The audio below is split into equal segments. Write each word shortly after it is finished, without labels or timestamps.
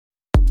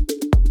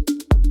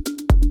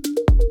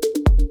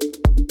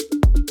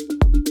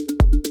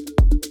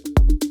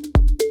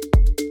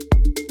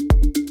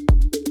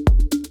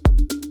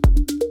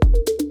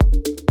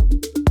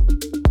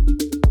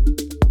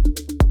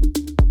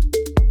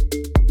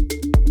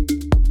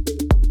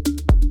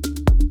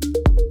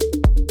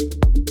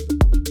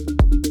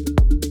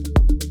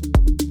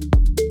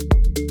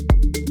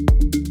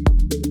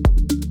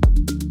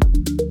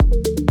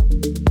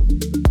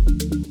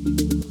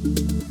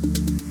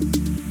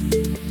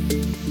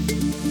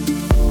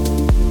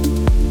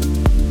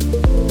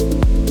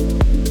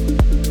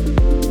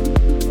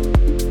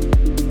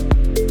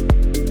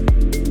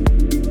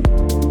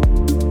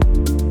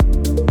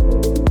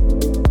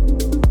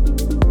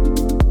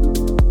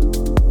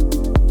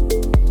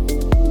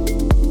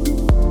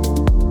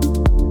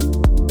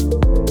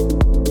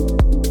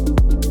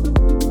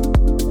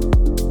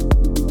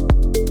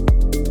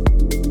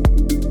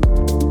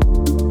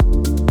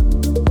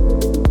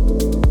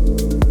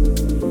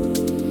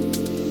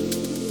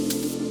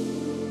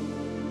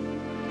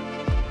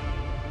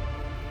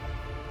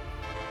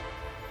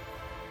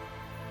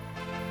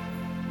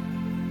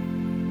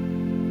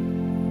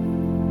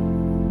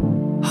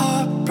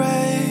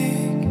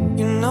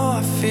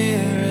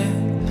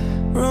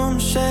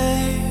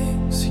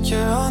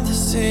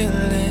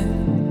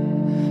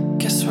ceiling.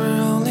 Guess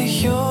we're only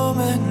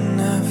human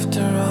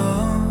after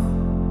all.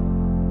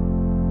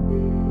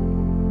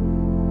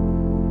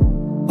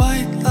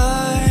 White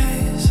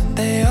lies,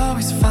 they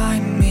always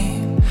find me.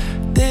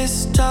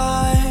 This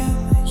time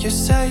you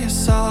say you're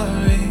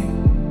sorry.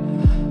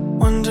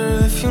 Wonder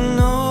if you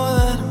know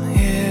that I'm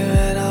here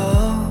at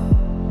all.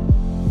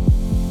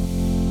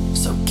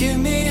 So give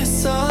me a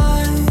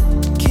sign,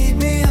 keep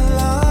me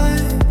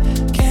alive.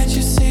 Can't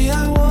you see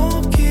I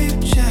won't keep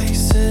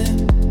chasing?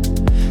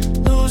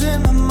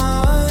 Losing my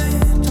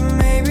mind, or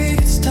maybe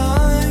it's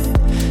time.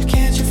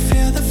 Can't you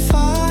feel the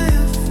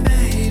fire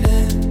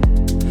fading?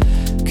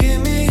 Give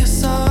me a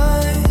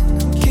sign,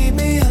 keep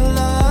me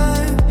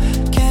alive.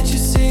 Can't you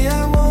see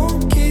I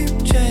won't keep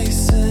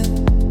chasing?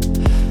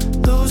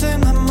 Losing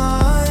my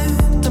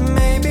mind, or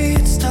maybe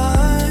it's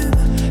time.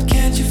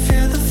 Can't you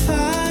feel the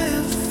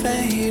fire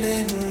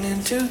fading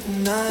into the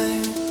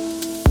night?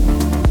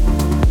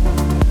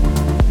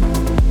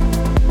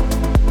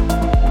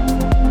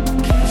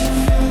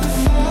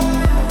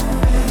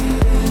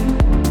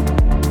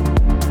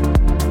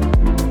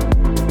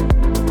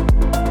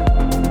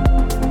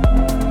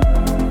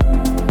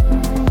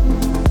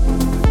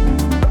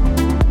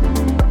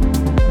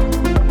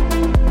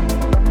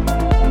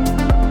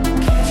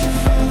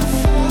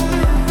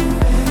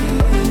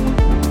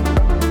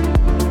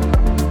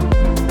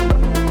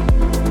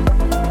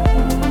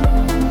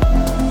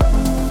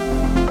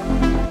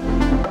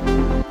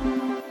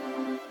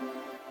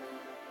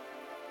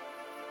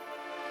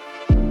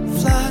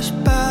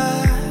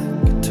 Flashback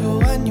to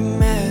when you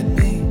met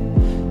me.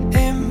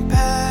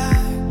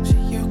 Impact,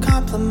 you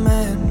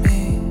compliment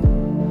me.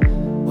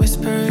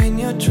 Whisper in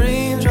your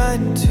dreams right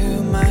into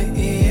my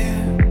ear.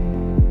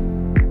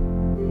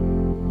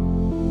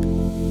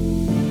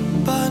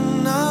 But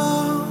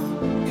now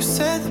you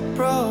say the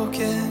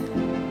broken.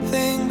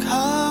 Think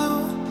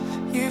how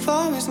you've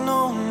always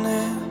known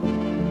it.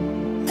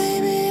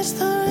 Maybe it's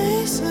the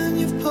reason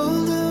you've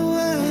pulled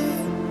away.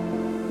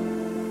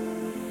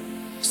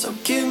 So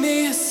give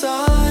me a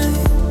sign,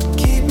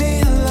 keep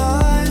me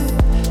alive.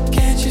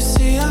 Can't you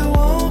see I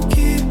won't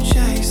keep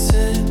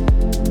chasing?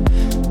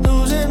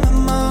 Losing my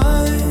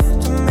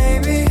mind, or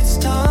maybe it's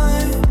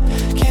time.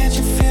 Can't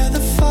you feel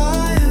the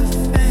fire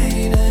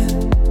fading?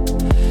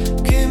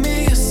 Give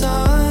me a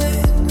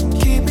sign,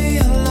 keep me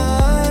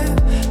alive.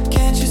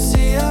 Can't you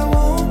see I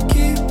won't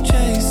keep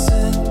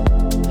chasing?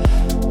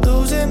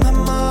 Losing my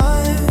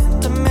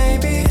mind, or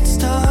maybe it's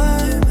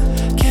time.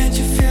 Can't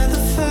you feel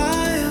the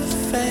fire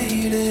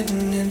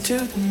fading into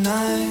the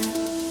night?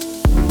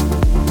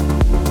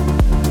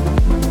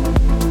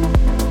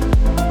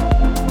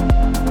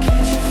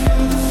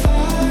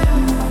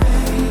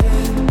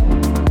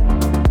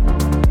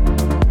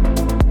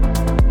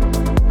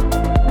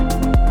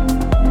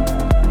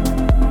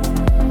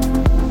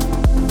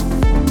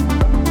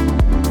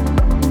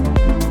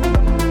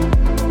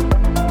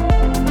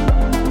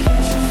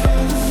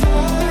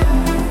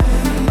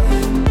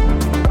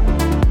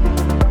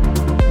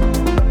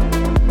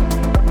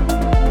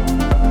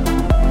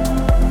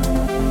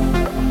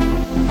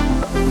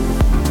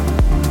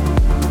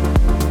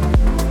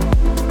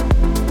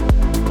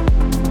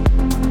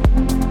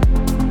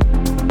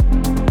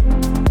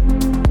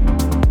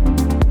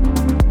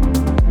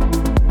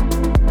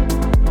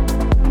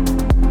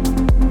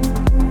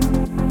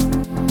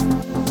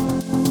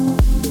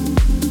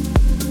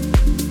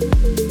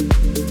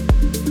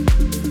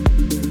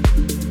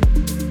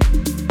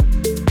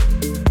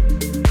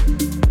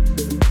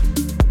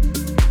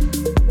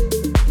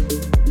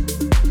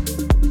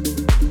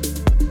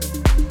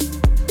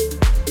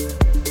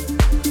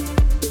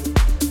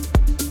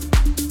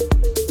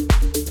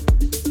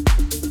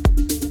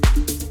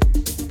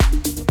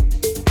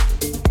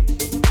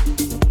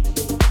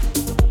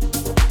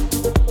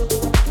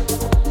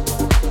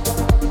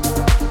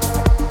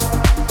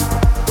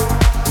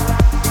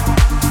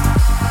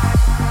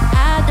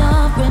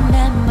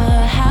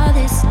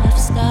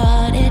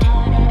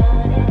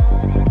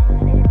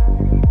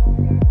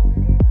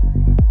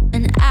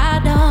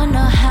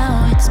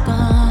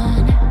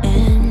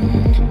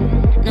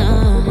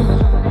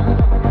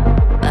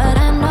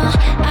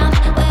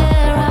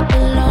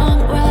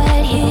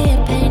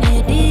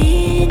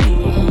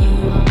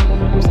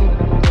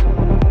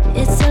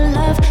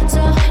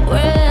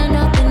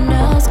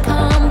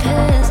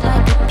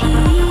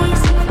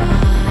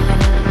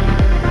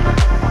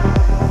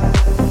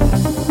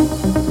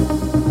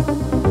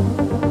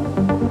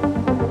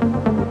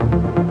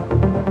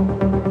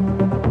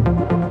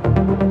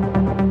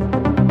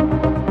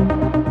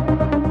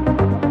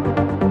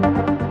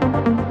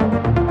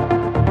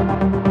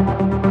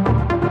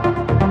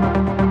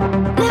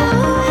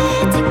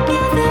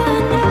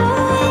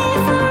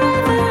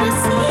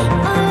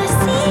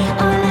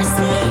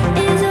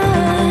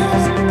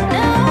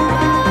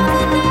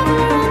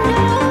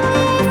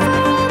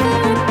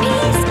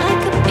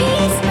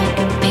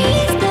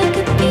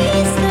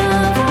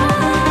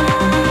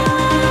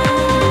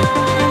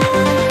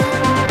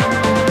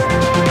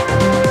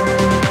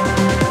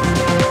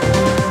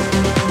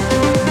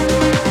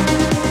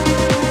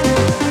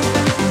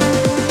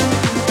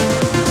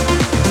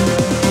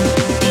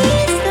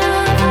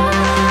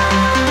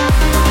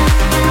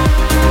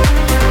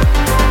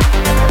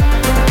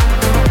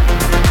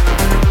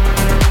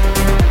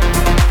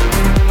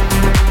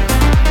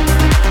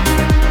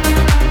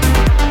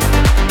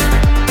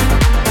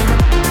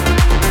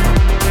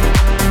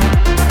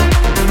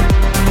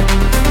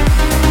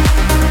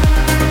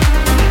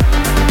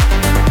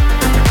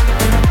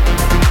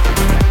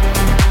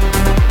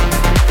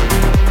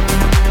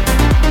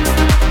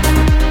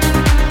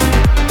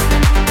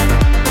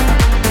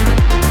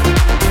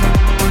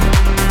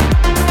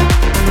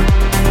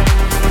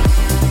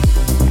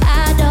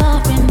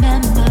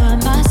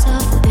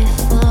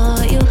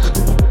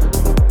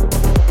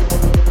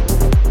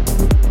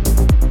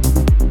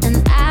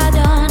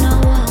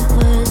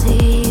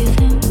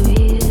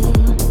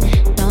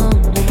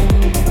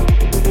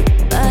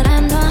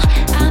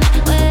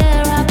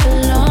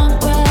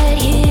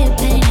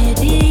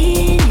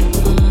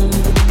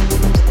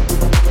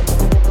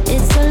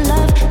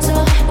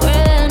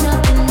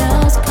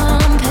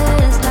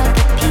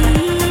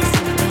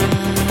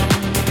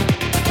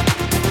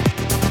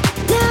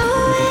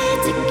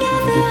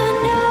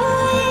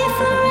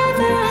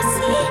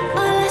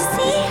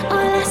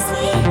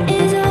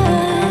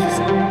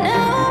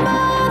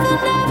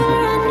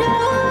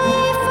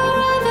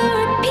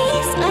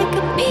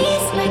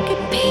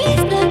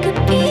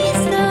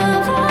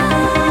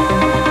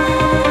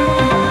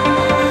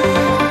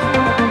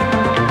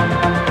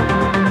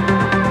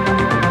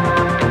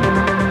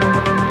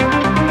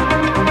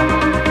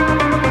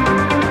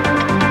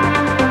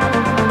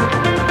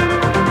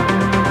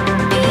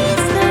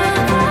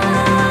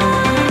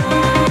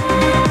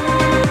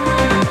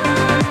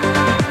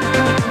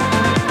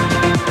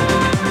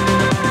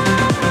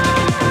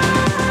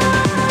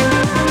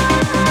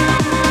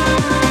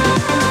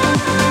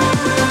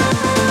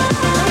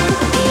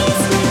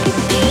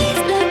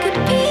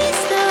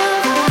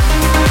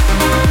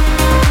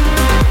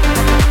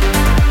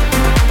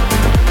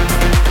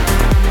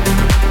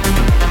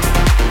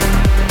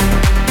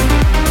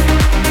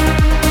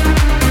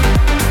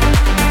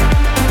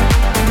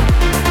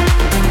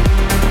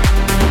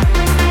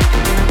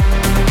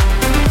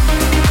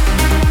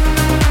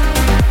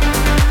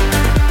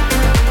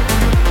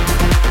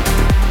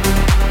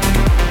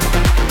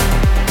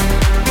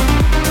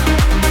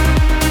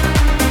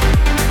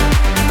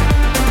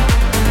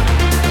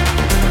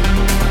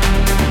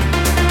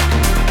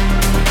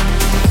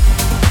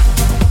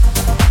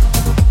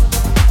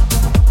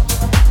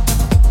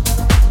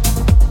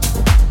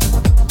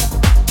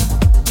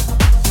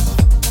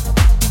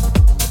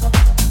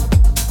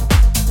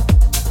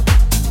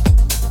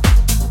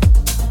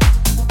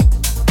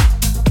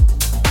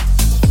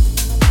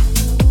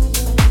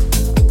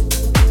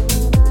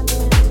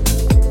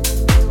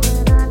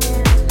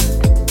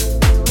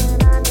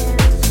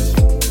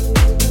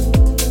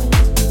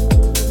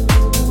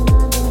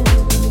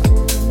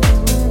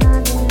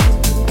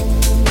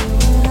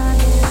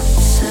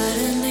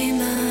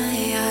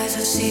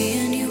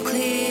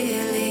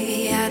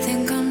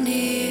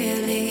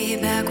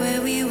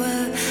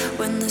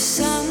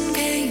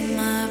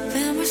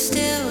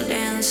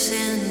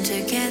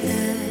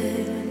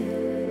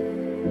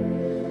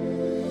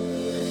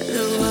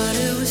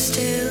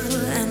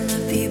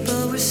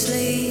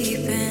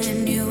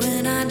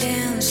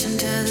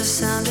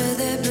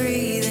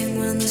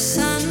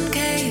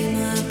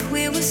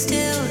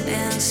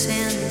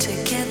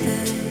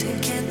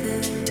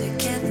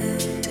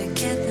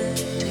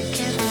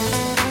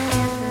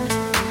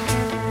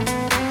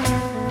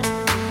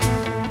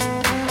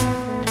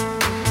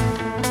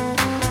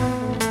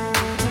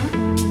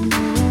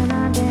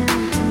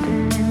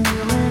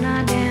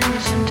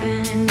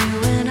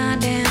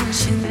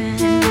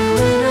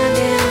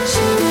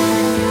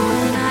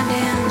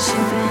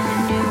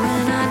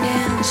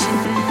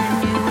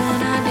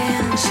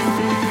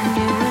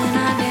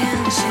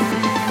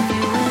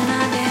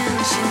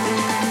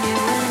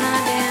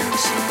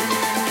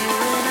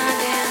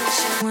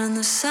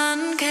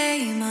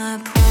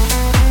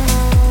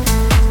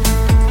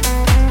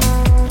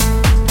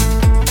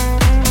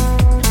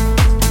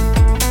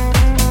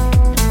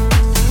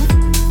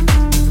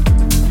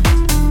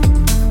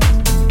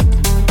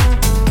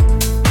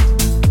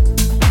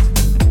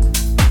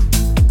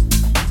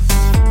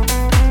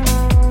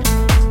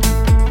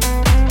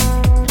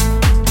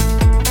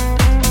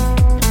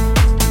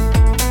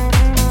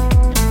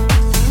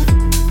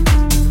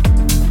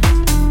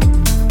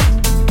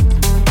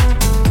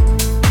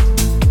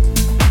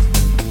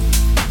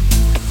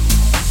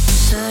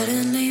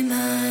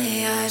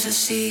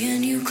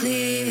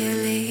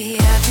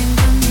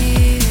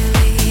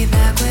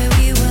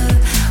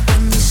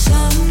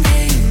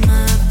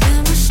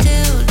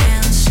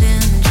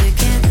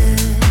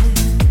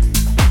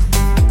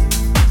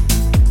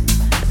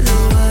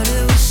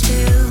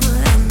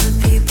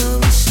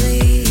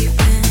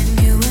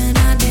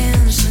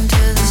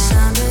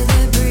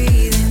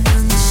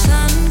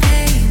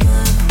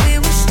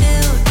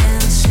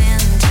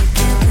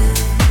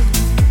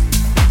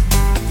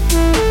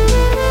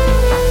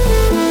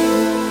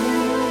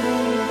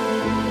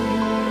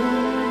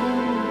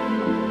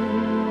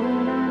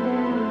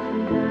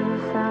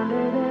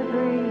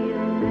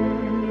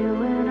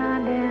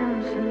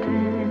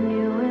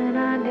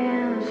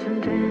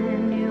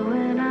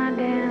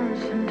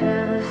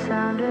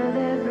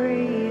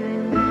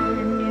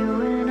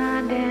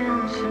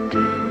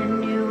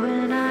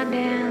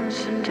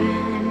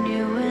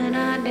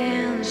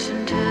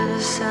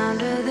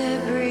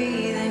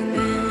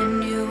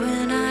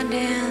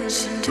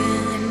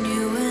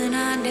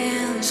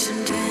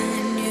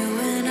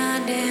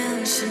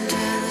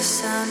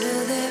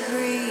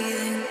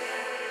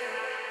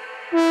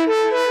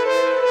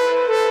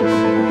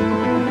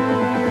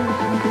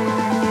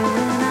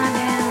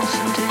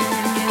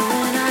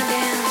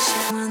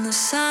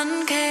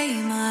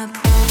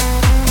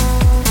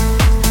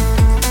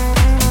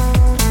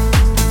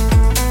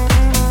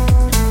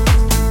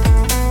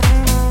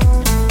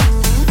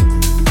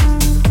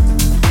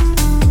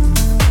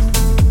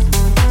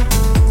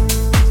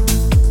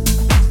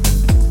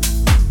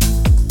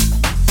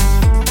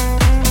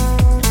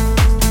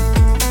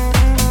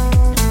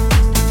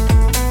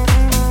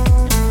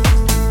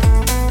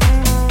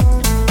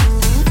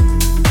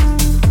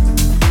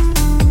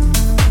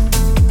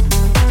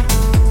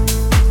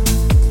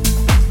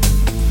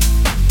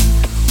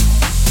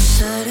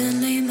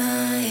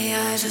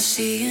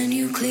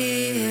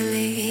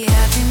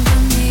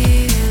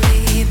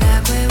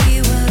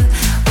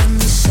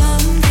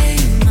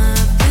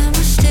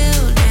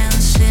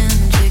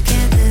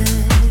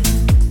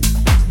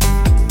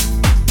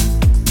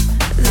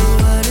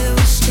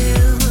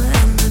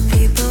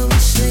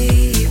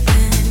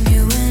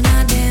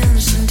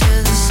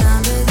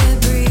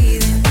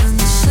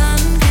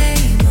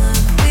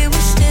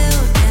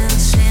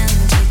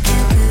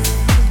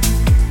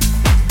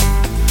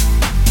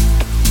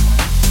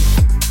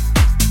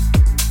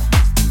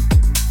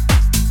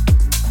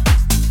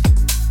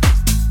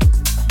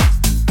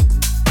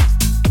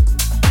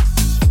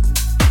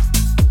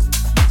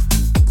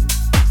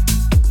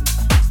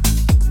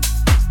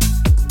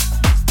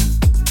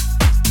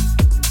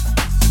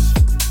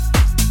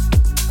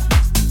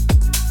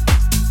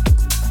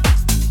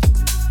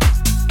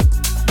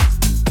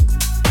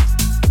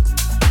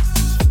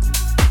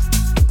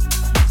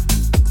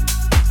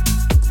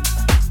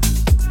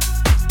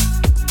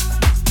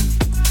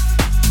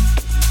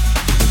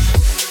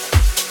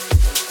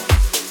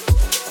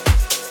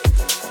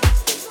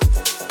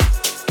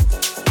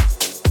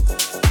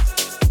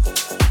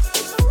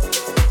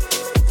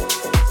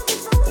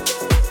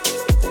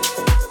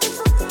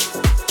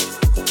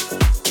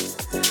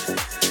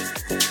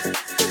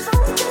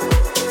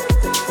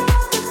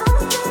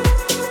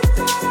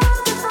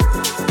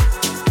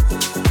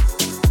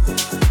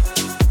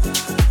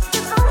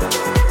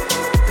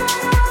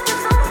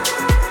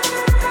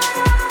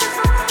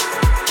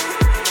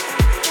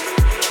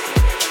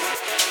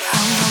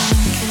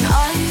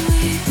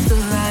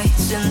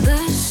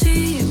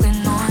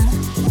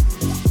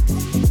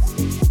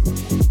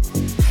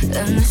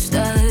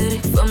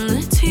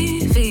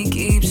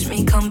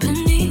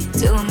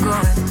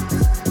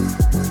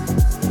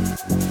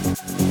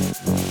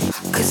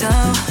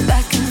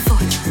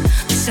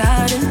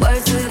 Deciding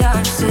words that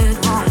I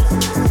said wrong.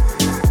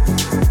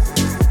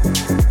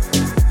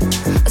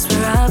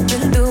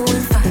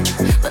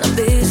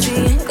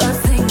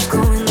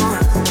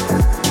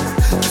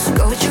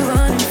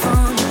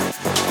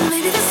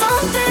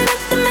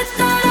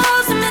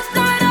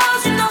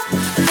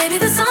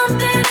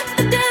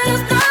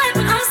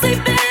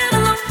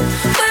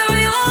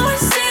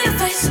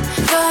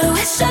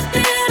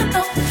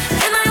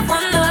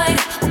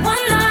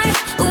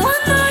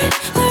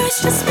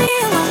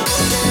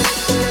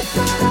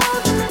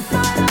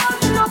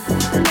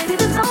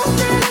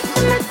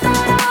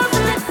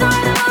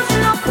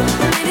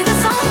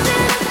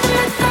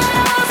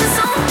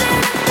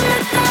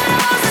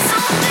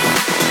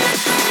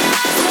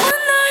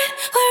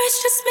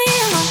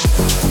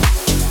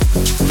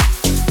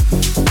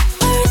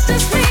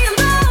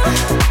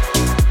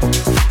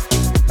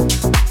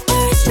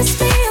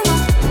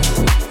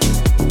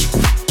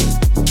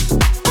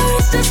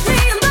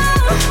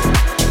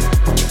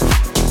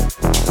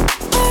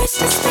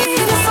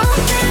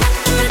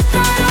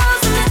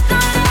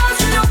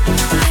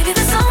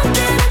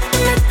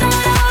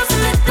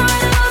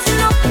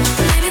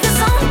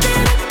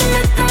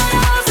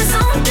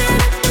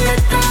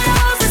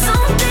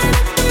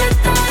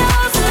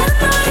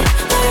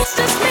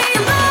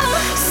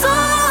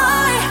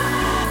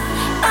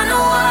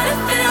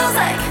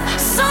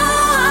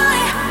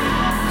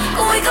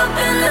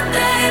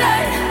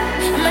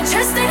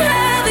 chest ain't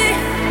heavy,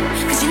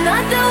 'cause you're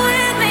not there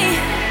with me.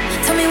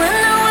 Tell me when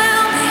I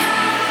will be.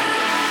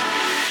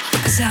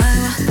 'Cause I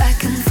walk back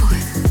and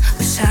forth,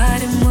 wish I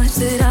didn't much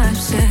that I've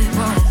said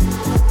wrong.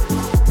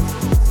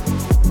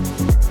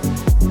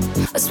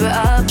 I swear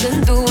I've been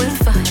doing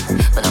fine,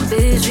 but I'm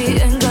busy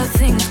and got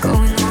things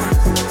going on.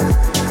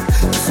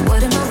 So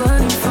what am I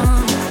running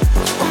from?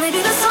 Or maybe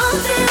there's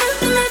something in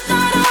the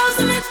midnight hours,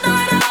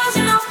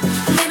 you know.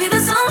 Or maybe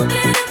there's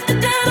something in the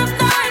dead of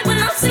night when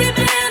I'm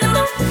sleeping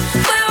alone,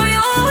 where I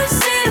always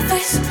see your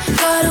face.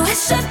 God, I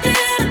wish I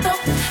didn't know.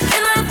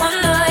 Can I have one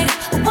night,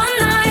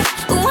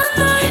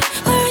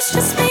 where it's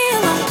just me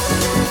alone?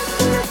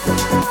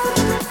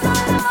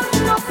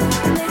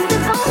 Maybe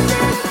there's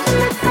something in the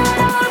midnight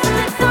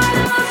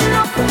hours, you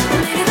know.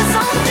 Maybe there's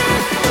something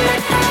in the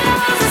midnight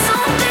hours,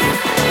 something in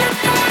the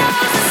midnight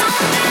hours,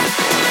 something.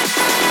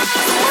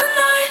 One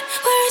night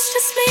where it's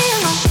just me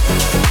alone.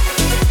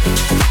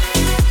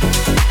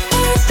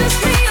 Where it's just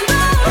me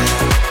alone.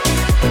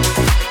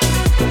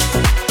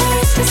 Where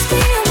it's just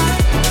me alone.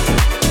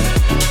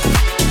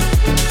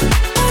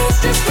 Where it's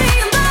just me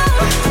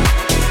alone.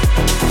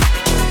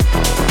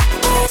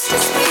 Where it's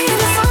just me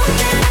alone. Something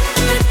in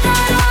the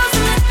midnight hours,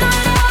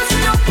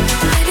 you know.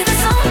 Maybe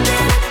there's something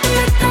in the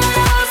midnight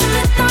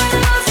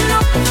hours, you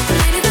know.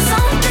 Maybe there's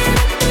something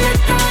in the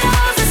midnight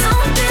hours,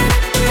 something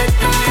in the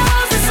midnight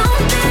hours,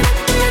 something in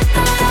the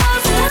midnight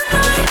hours. One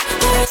night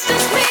where it's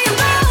just me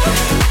alone.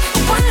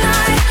 One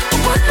night,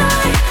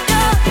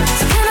 yeah.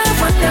 So can I have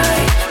one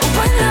night,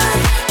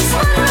 just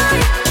one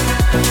night.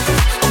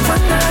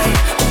 One night,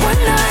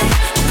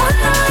 one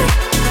night.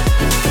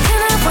 Can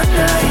I have one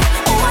night,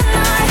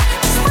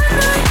 just one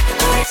night,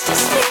 where it's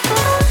just me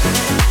alone.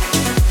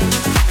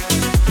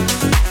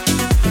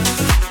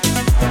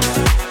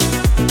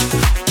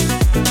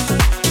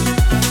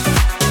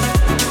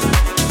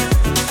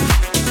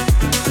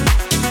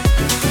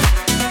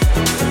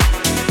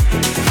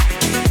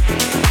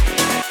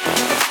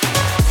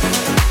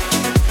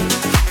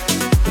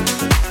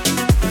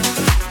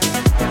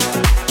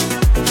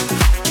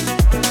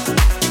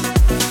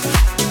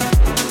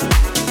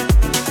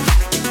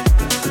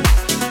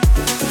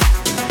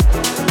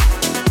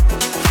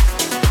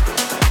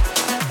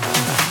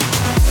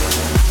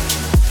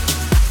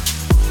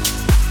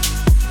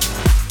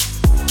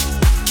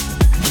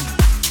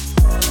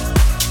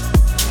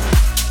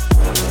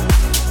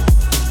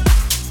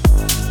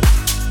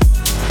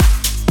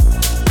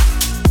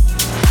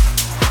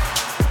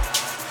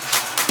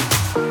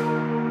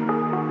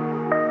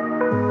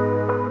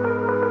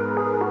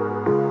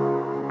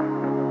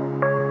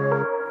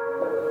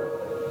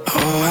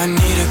 Oh, I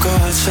need to go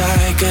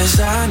outside, 'cause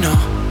I know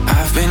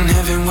I've been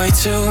having way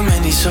too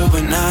many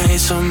sober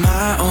nights on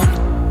my own.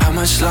 How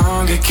much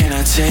longer can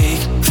I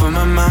take? For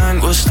my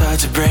mind will start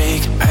to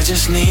break. I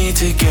just need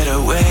to get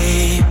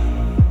away.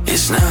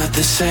 It's not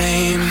the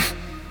same.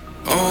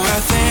 Oh, I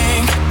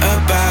think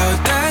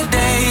about the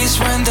days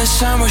when the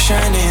sun was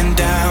shining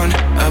down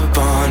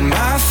upon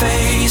my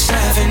face,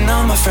 having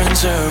all my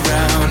friends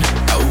around.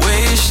 I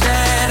wish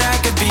that I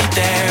could be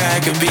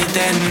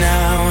there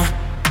now.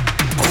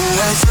 Oh,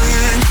 I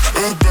think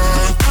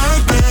about the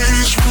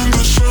days when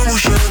the sun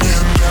was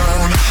shining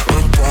down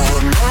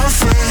upon my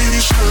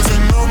face,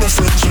 having all my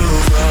friends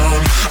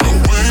around. I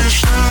wish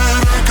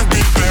that I could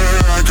be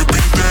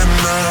there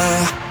now.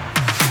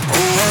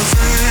 Oh, I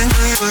think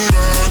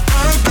about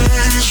the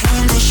days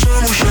when the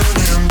sun was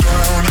shining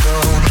down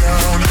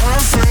my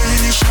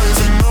face,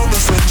 having all my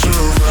friends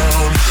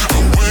around. I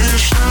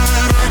wish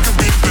that I could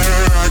be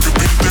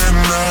there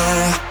now.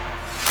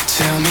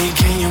 Tell me,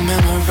 can you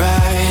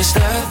memorize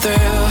the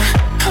thrill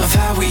of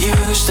how we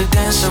used to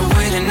dance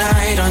away the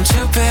night on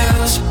 2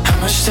 pills? How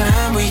much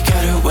time we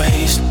gotta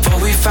waste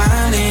before we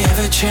finally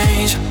ever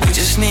change? We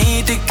just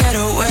need to get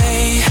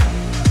away.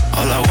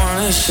 All I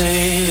wanna say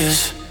is,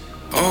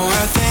 oh,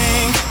 I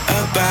think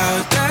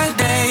about the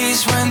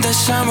days when the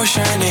sun was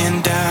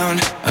shining down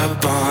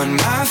upon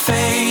my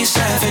face,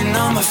 having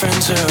all my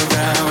friends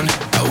around.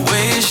 I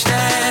wish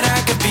that I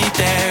could be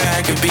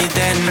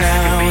there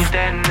now.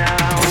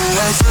 Oh,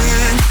 I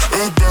think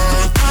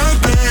about the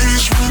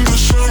days when the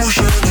sun was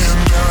shining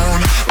down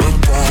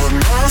upon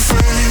my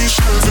face,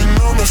 having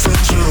all my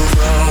friends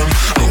around.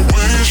 I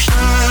wish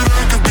that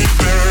I could be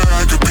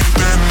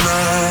there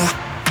now.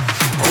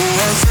 Oh,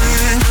 I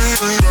think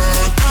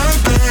about the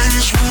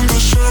days when the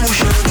sun was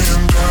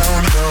shining down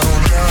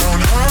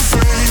my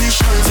face,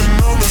 having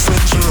all my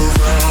friends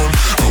around.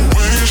 I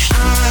wish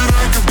that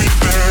I could be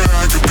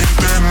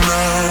there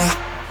now.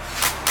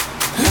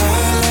 La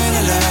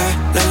la la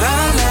la la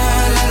la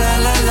la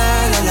la la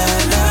la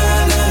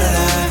la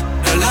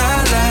la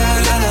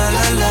la la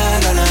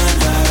la la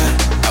la.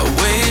 I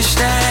wish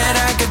that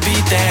I could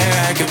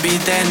be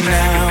there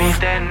now.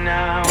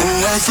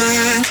 Oh, I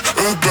think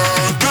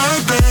about the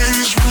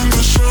days when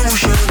the sun was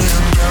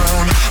shining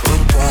down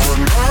upon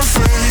my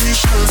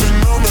face, having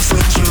all my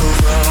friends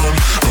around.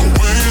 I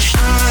wish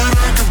that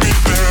I could be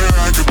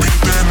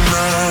there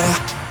now.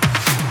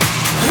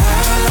 La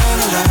la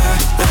la la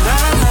la la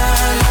la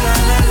la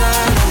la la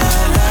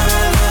la la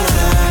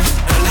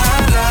la la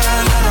la.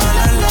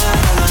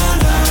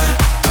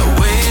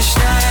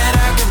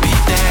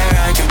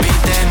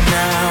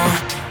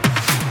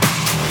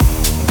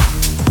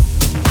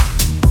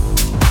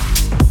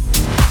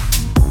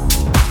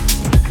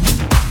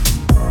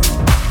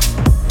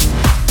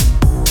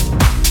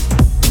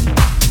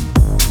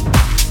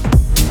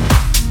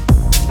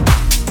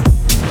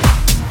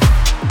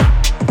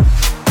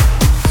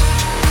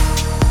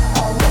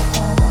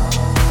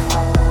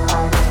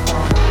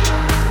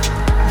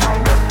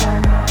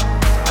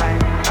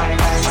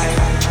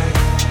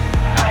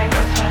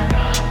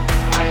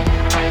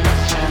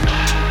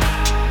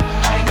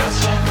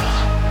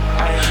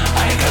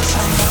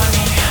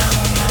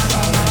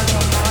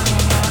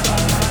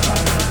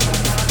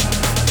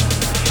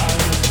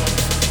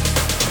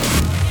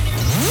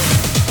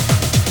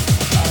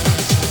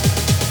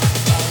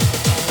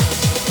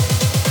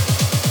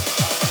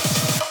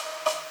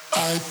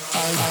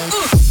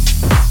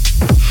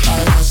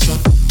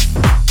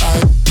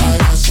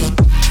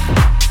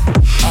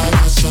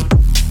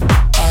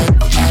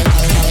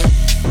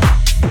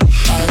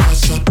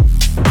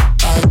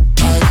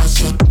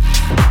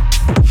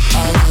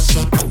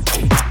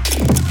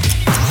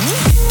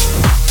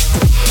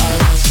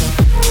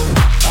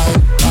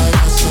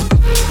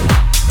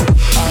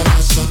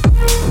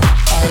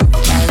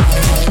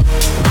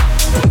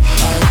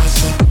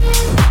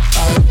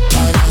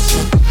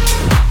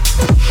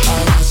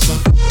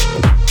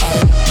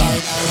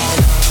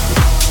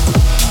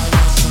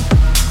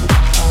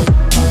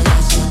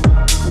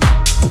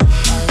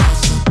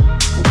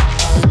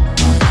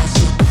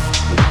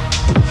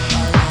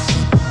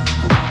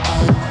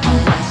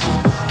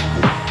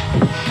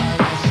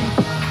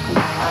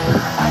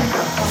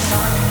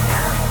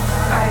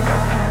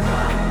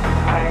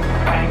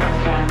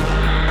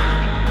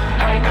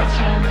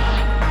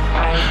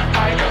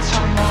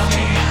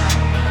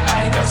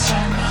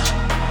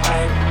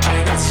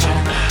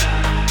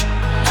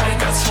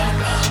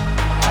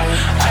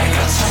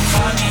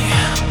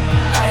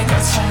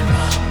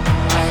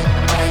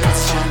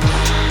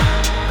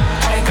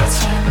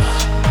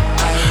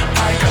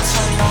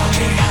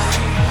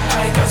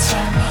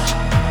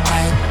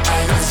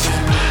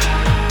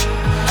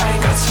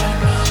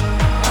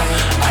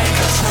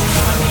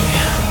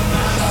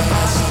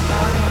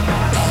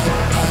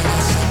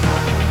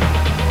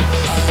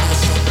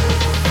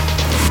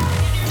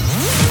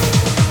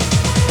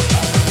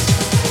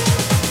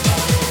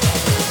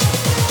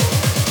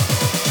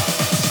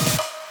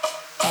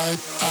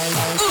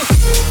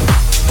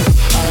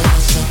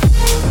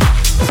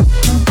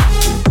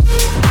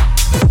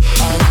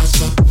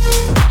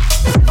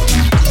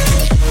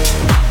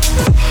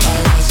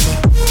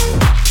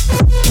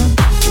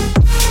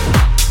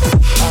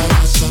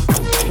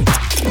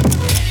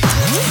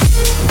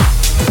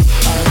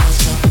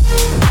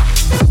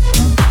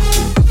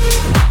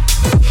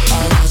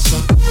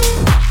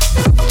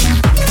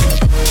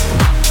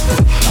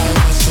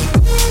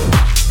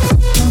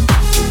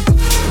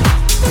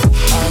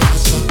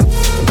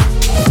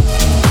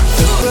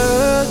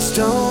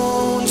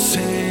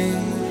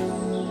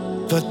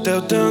 But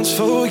they'll dance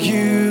for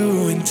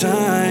you in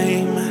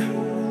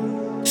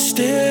time.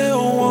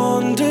 Still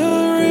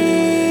wandering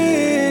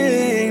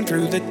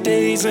through the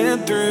days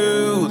and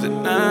through the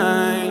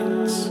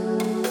nights.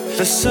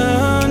 The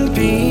sun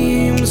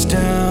beams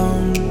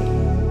down,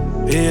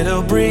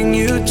 it'll bring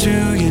you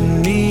to your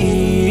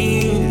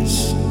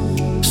knees.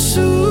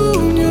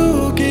 Soon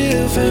you'll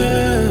give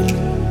in,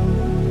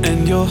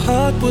 and your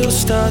heart will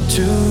start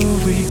to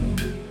weep.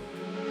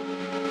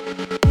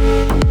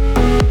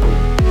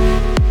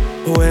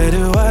 Where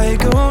do I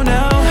go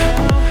now?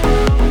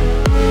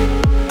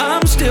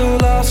 I'm still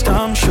lost,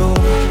 I'm sure.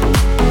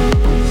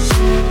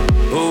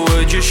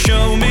 Would you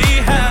show me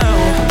how?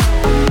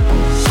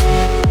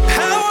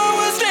 How I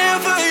was there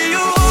for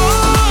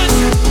yours.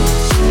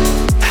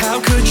 How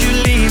could you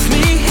leave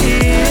me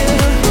here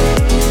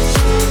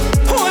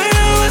when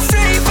I was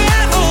safe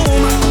at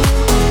home?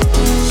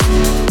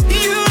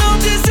 You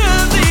don't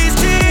deserve these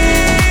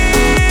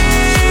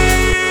tears.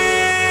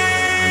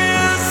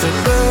 The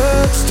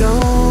birds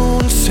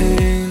don't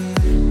sing,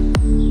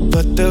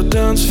 but they'll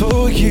dance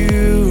for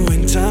you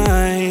in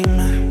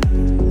time.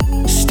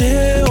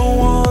 Still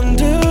wandering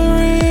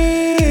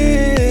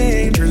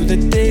through the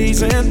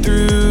days and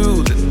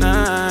through the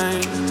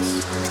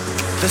nights.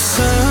 The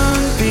sun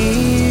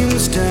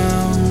beams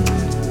down,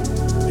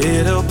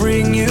 it'll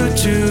bring you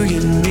to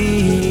your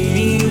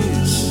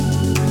knees.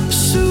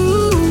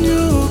 Soon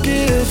you'll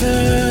give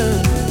in,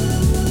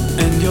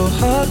 and your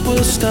heart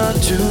will start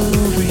to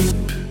weep.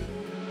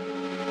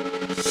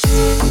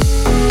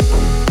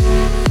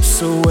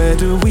 So where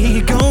do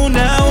we go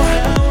now?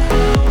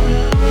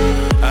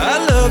 Our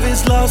love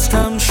is lost,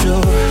 I'm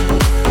sure.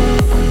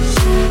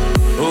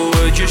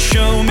 Would you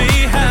show me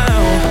how?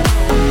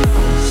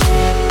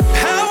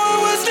 How I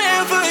was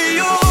there for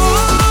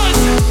yours.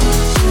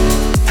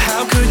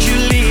 How could you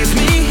leave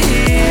me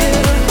here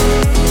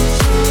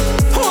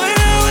when I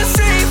was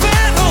safe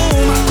at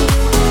home?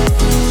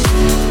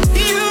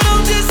 You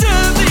don't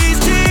deserve these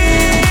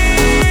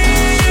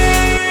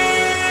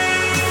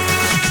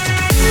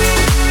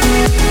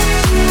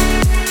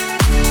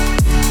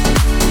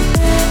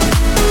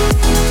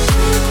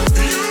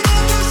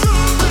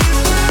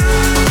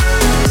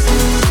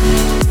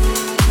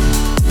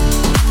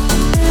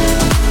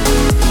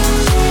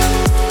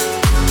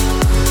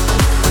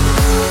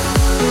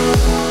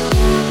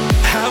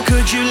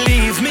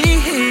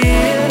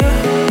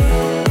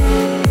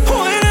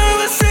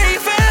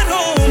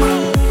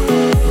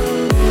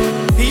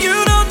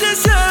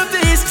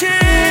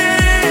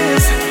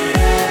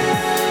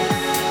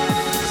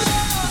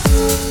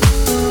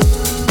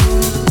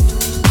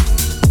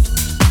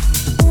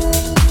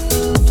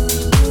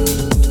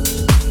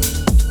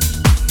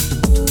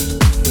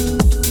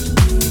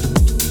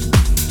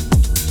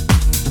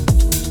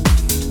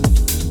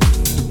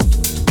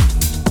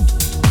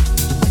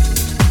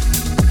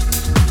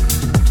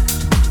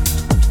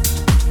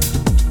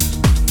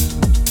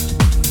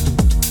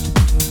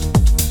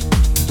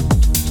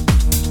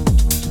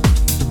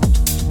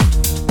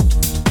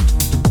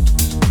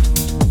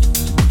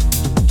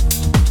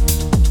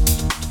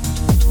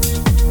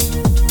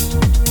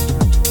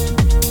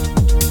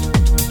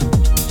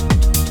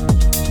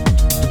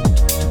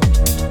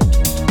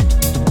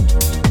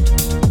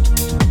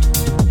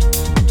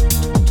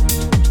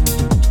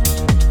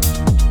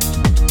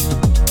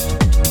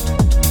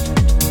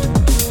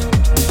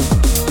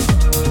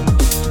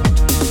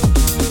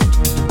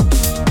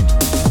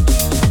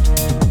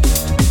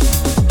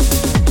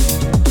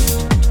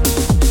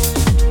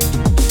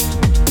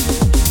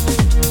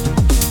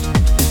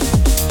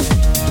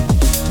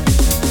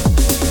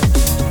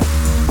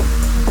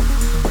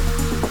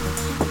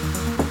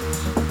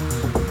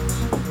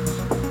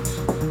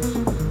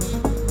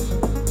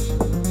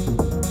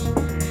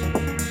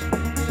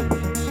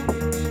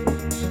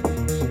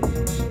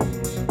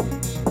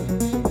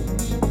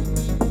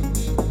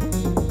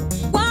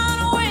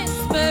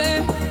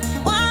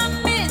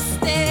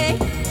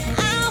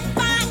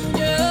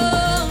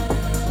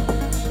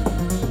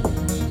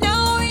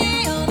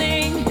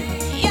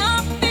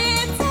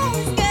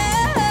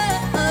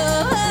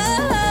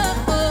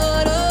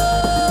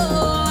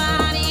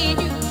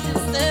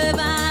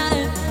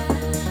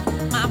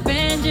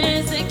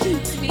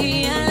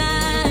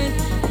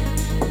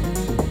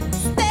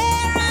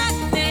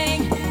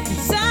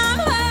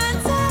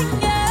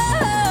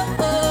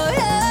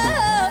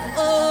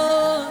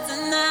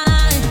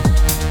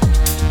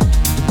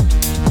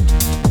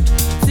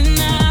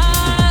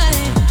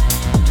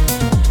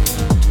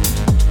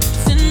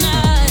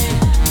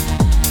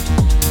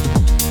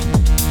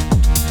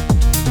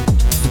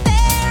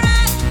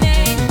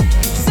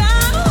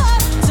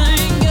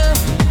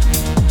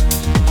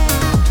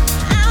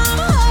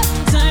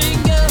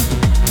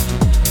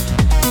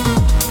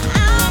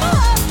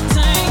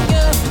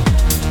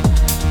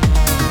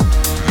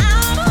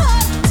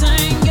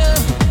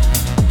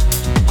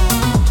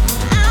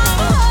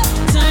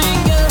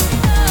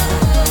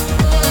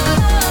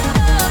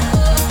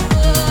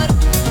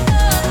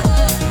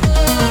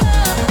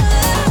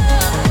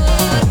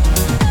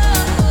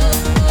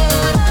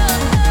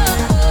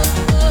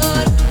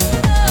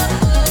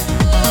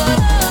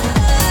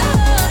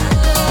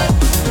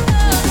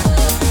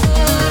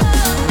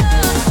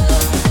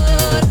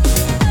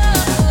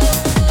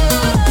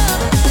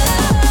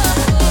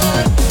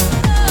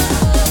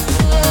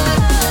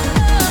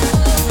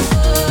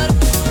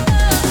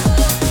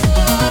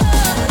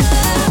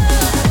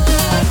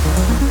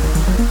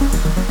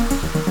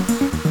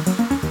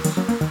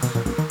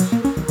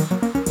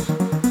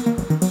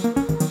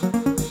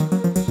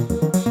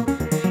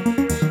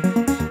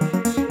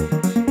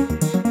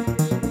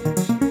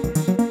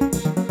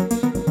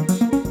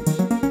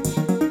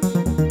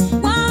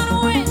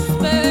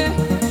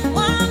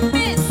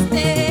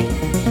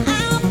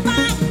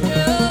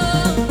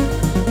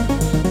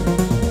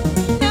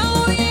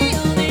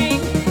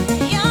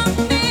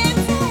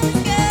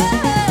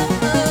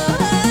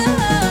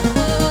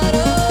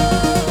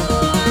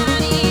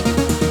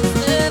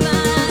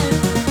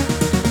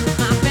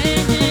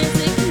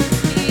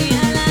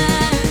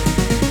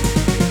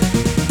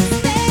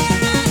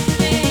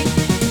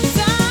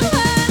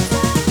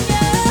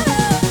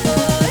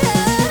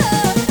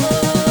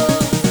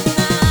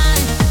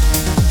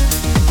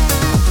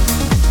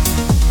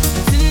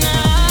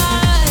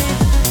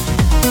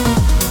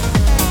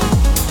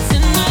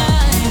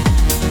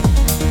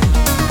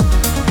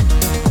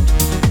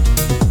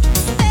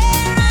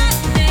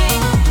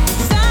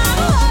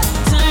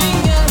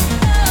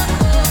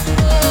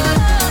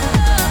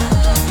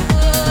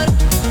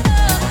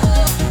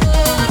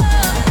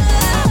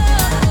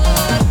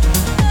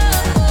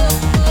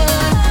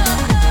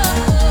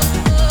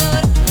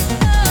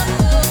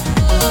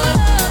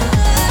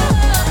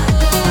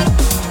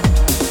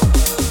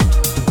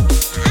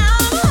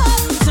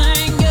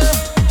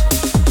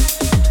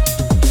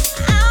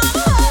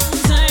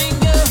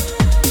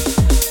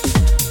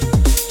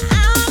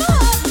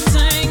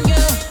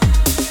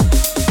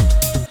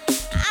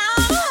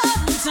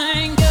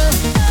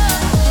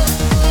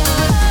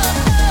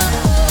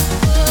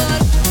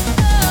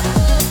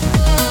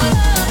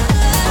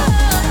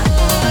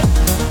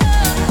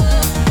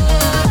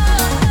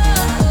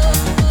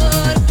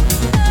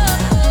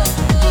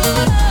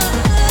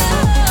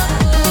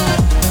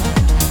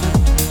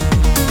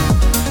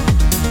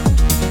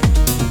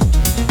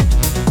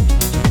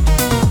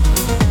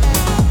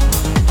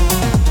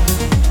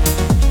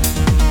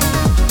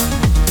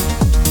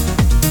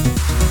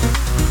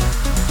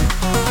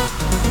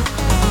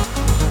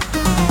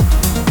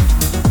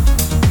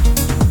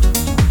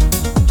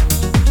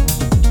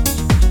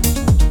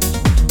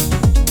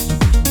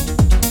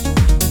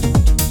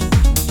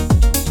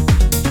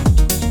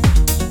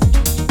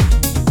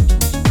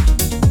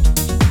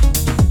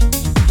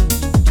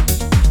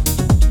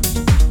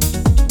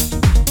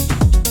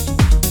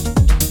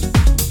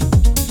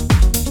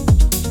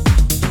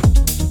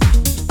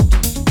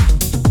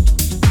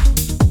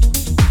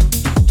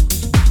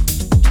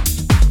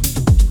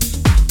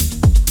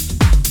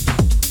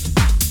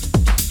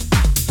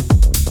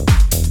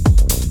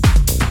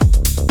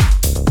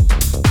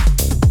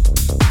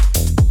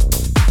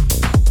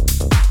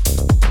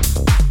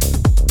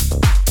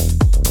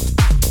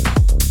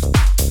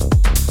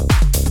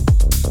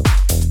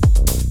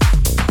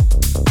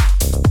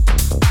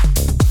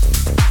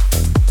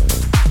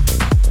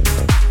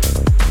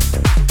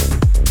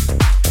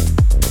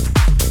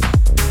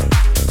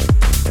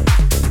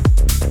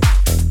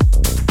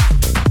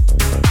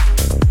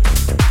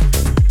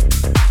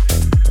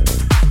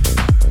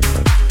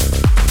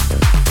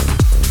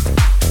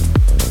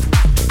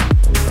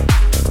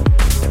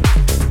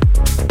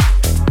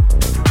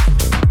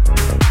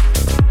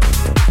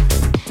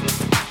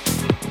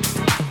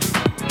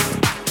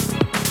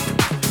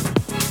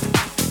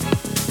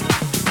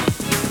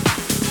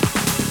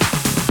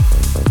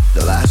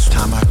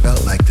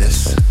like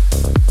this.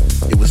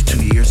 It was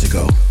 2 years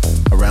ago,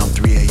 around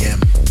 3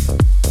 a.m.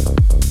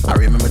 I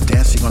remember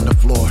dancing on the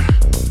floor,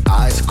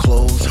 eyes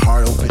closed,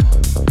 heart open,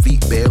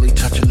 feet barely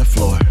touching the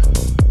floor.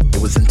 It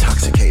was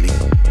intoxicating.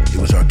 It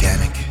was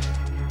organic.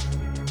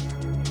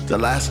 The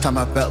last time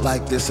I felt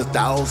like this,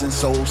 1,000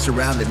 souls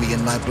surrounded me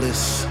in my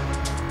bliss.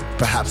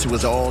 Perhaps it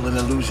was all an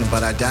illusion,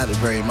 but I doubt it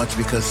very much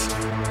because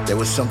there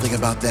was something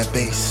about that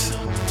bass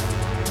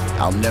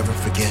I'll never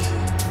forget.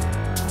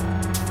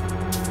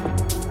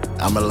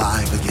 I'm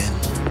alive again.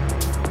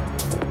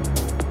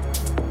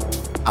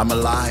 I'm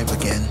alive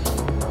again.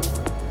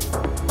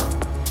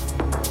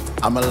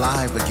 I'm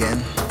alive again.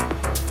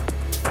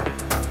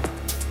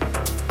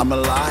 I'm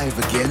alive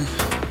again.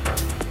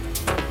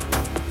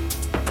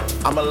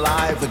 I'm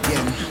alive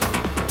again.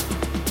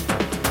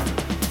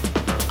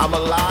 I'm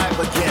alive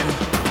again.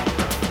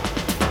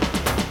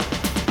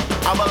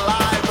 I'm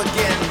alive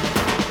again.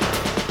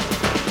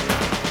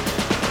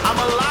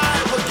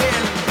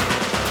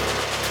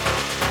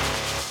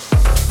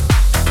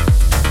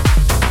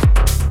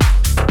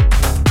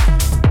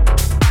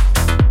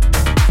 I'm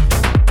alive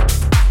again.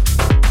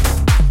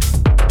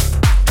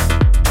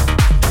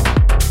 I'm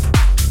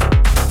alive again.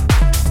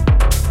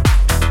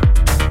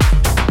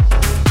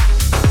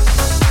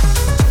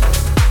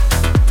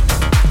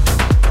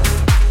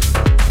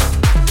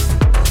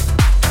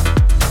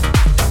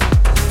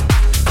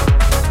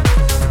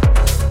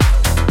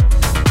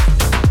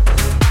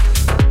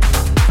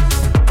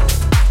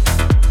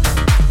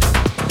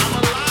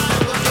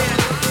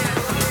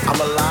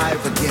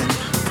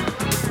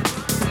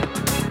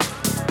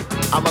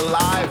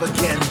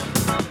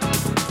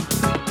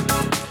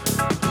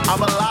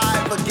 I'm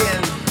alive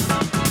again.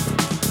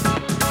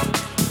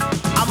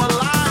 I'm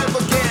alive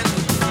again.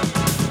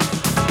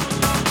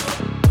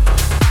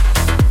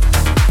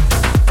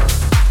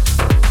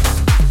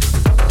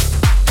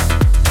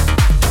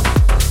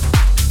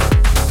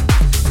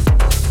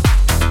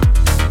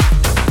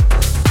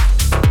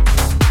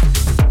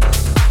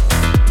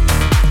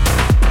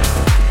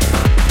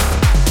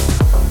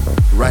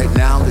 Right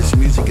now, this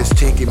music is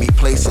taking me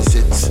places.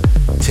 It's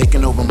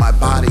taking over my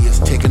body, it's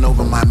taking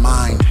over my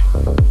mind.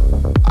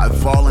 I've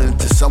fallen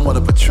into somewhat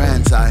of a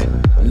trance. I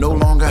no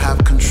longer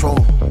have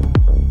control.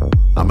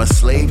 I'm a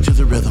slave to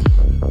the rhythm.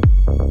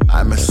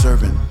 I'm a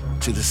servant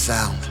to the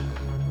sound.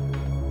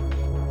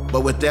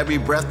 But with every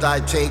breath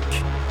I take,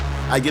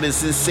 I get a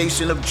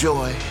sensation of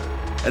joy.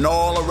 And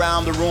all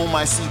around the room,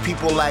 I see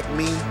people like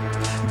me,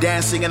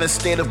 dancing in a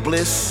state of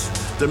bliss.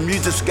 The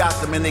music's got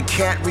them and they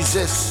can't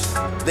resist.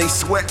 They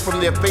sweat from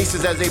their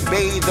faces as they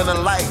bathe in the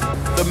light.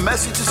 The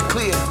message is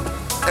clear,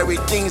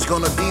 everything's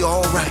gonna be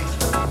alright.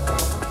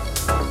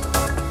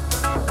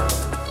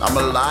 I'm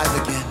alive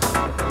again.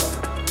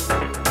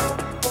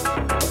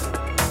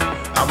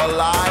 I'm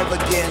alive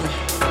again.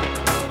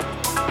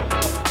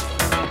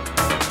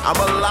 I'm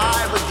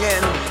alive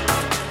again.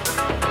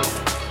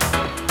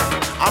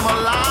 I'm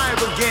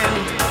alive again.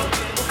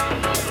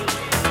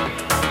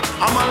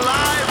 I'm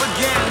alive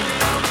again.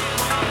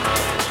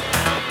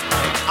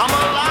 I'm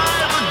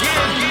alive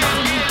again.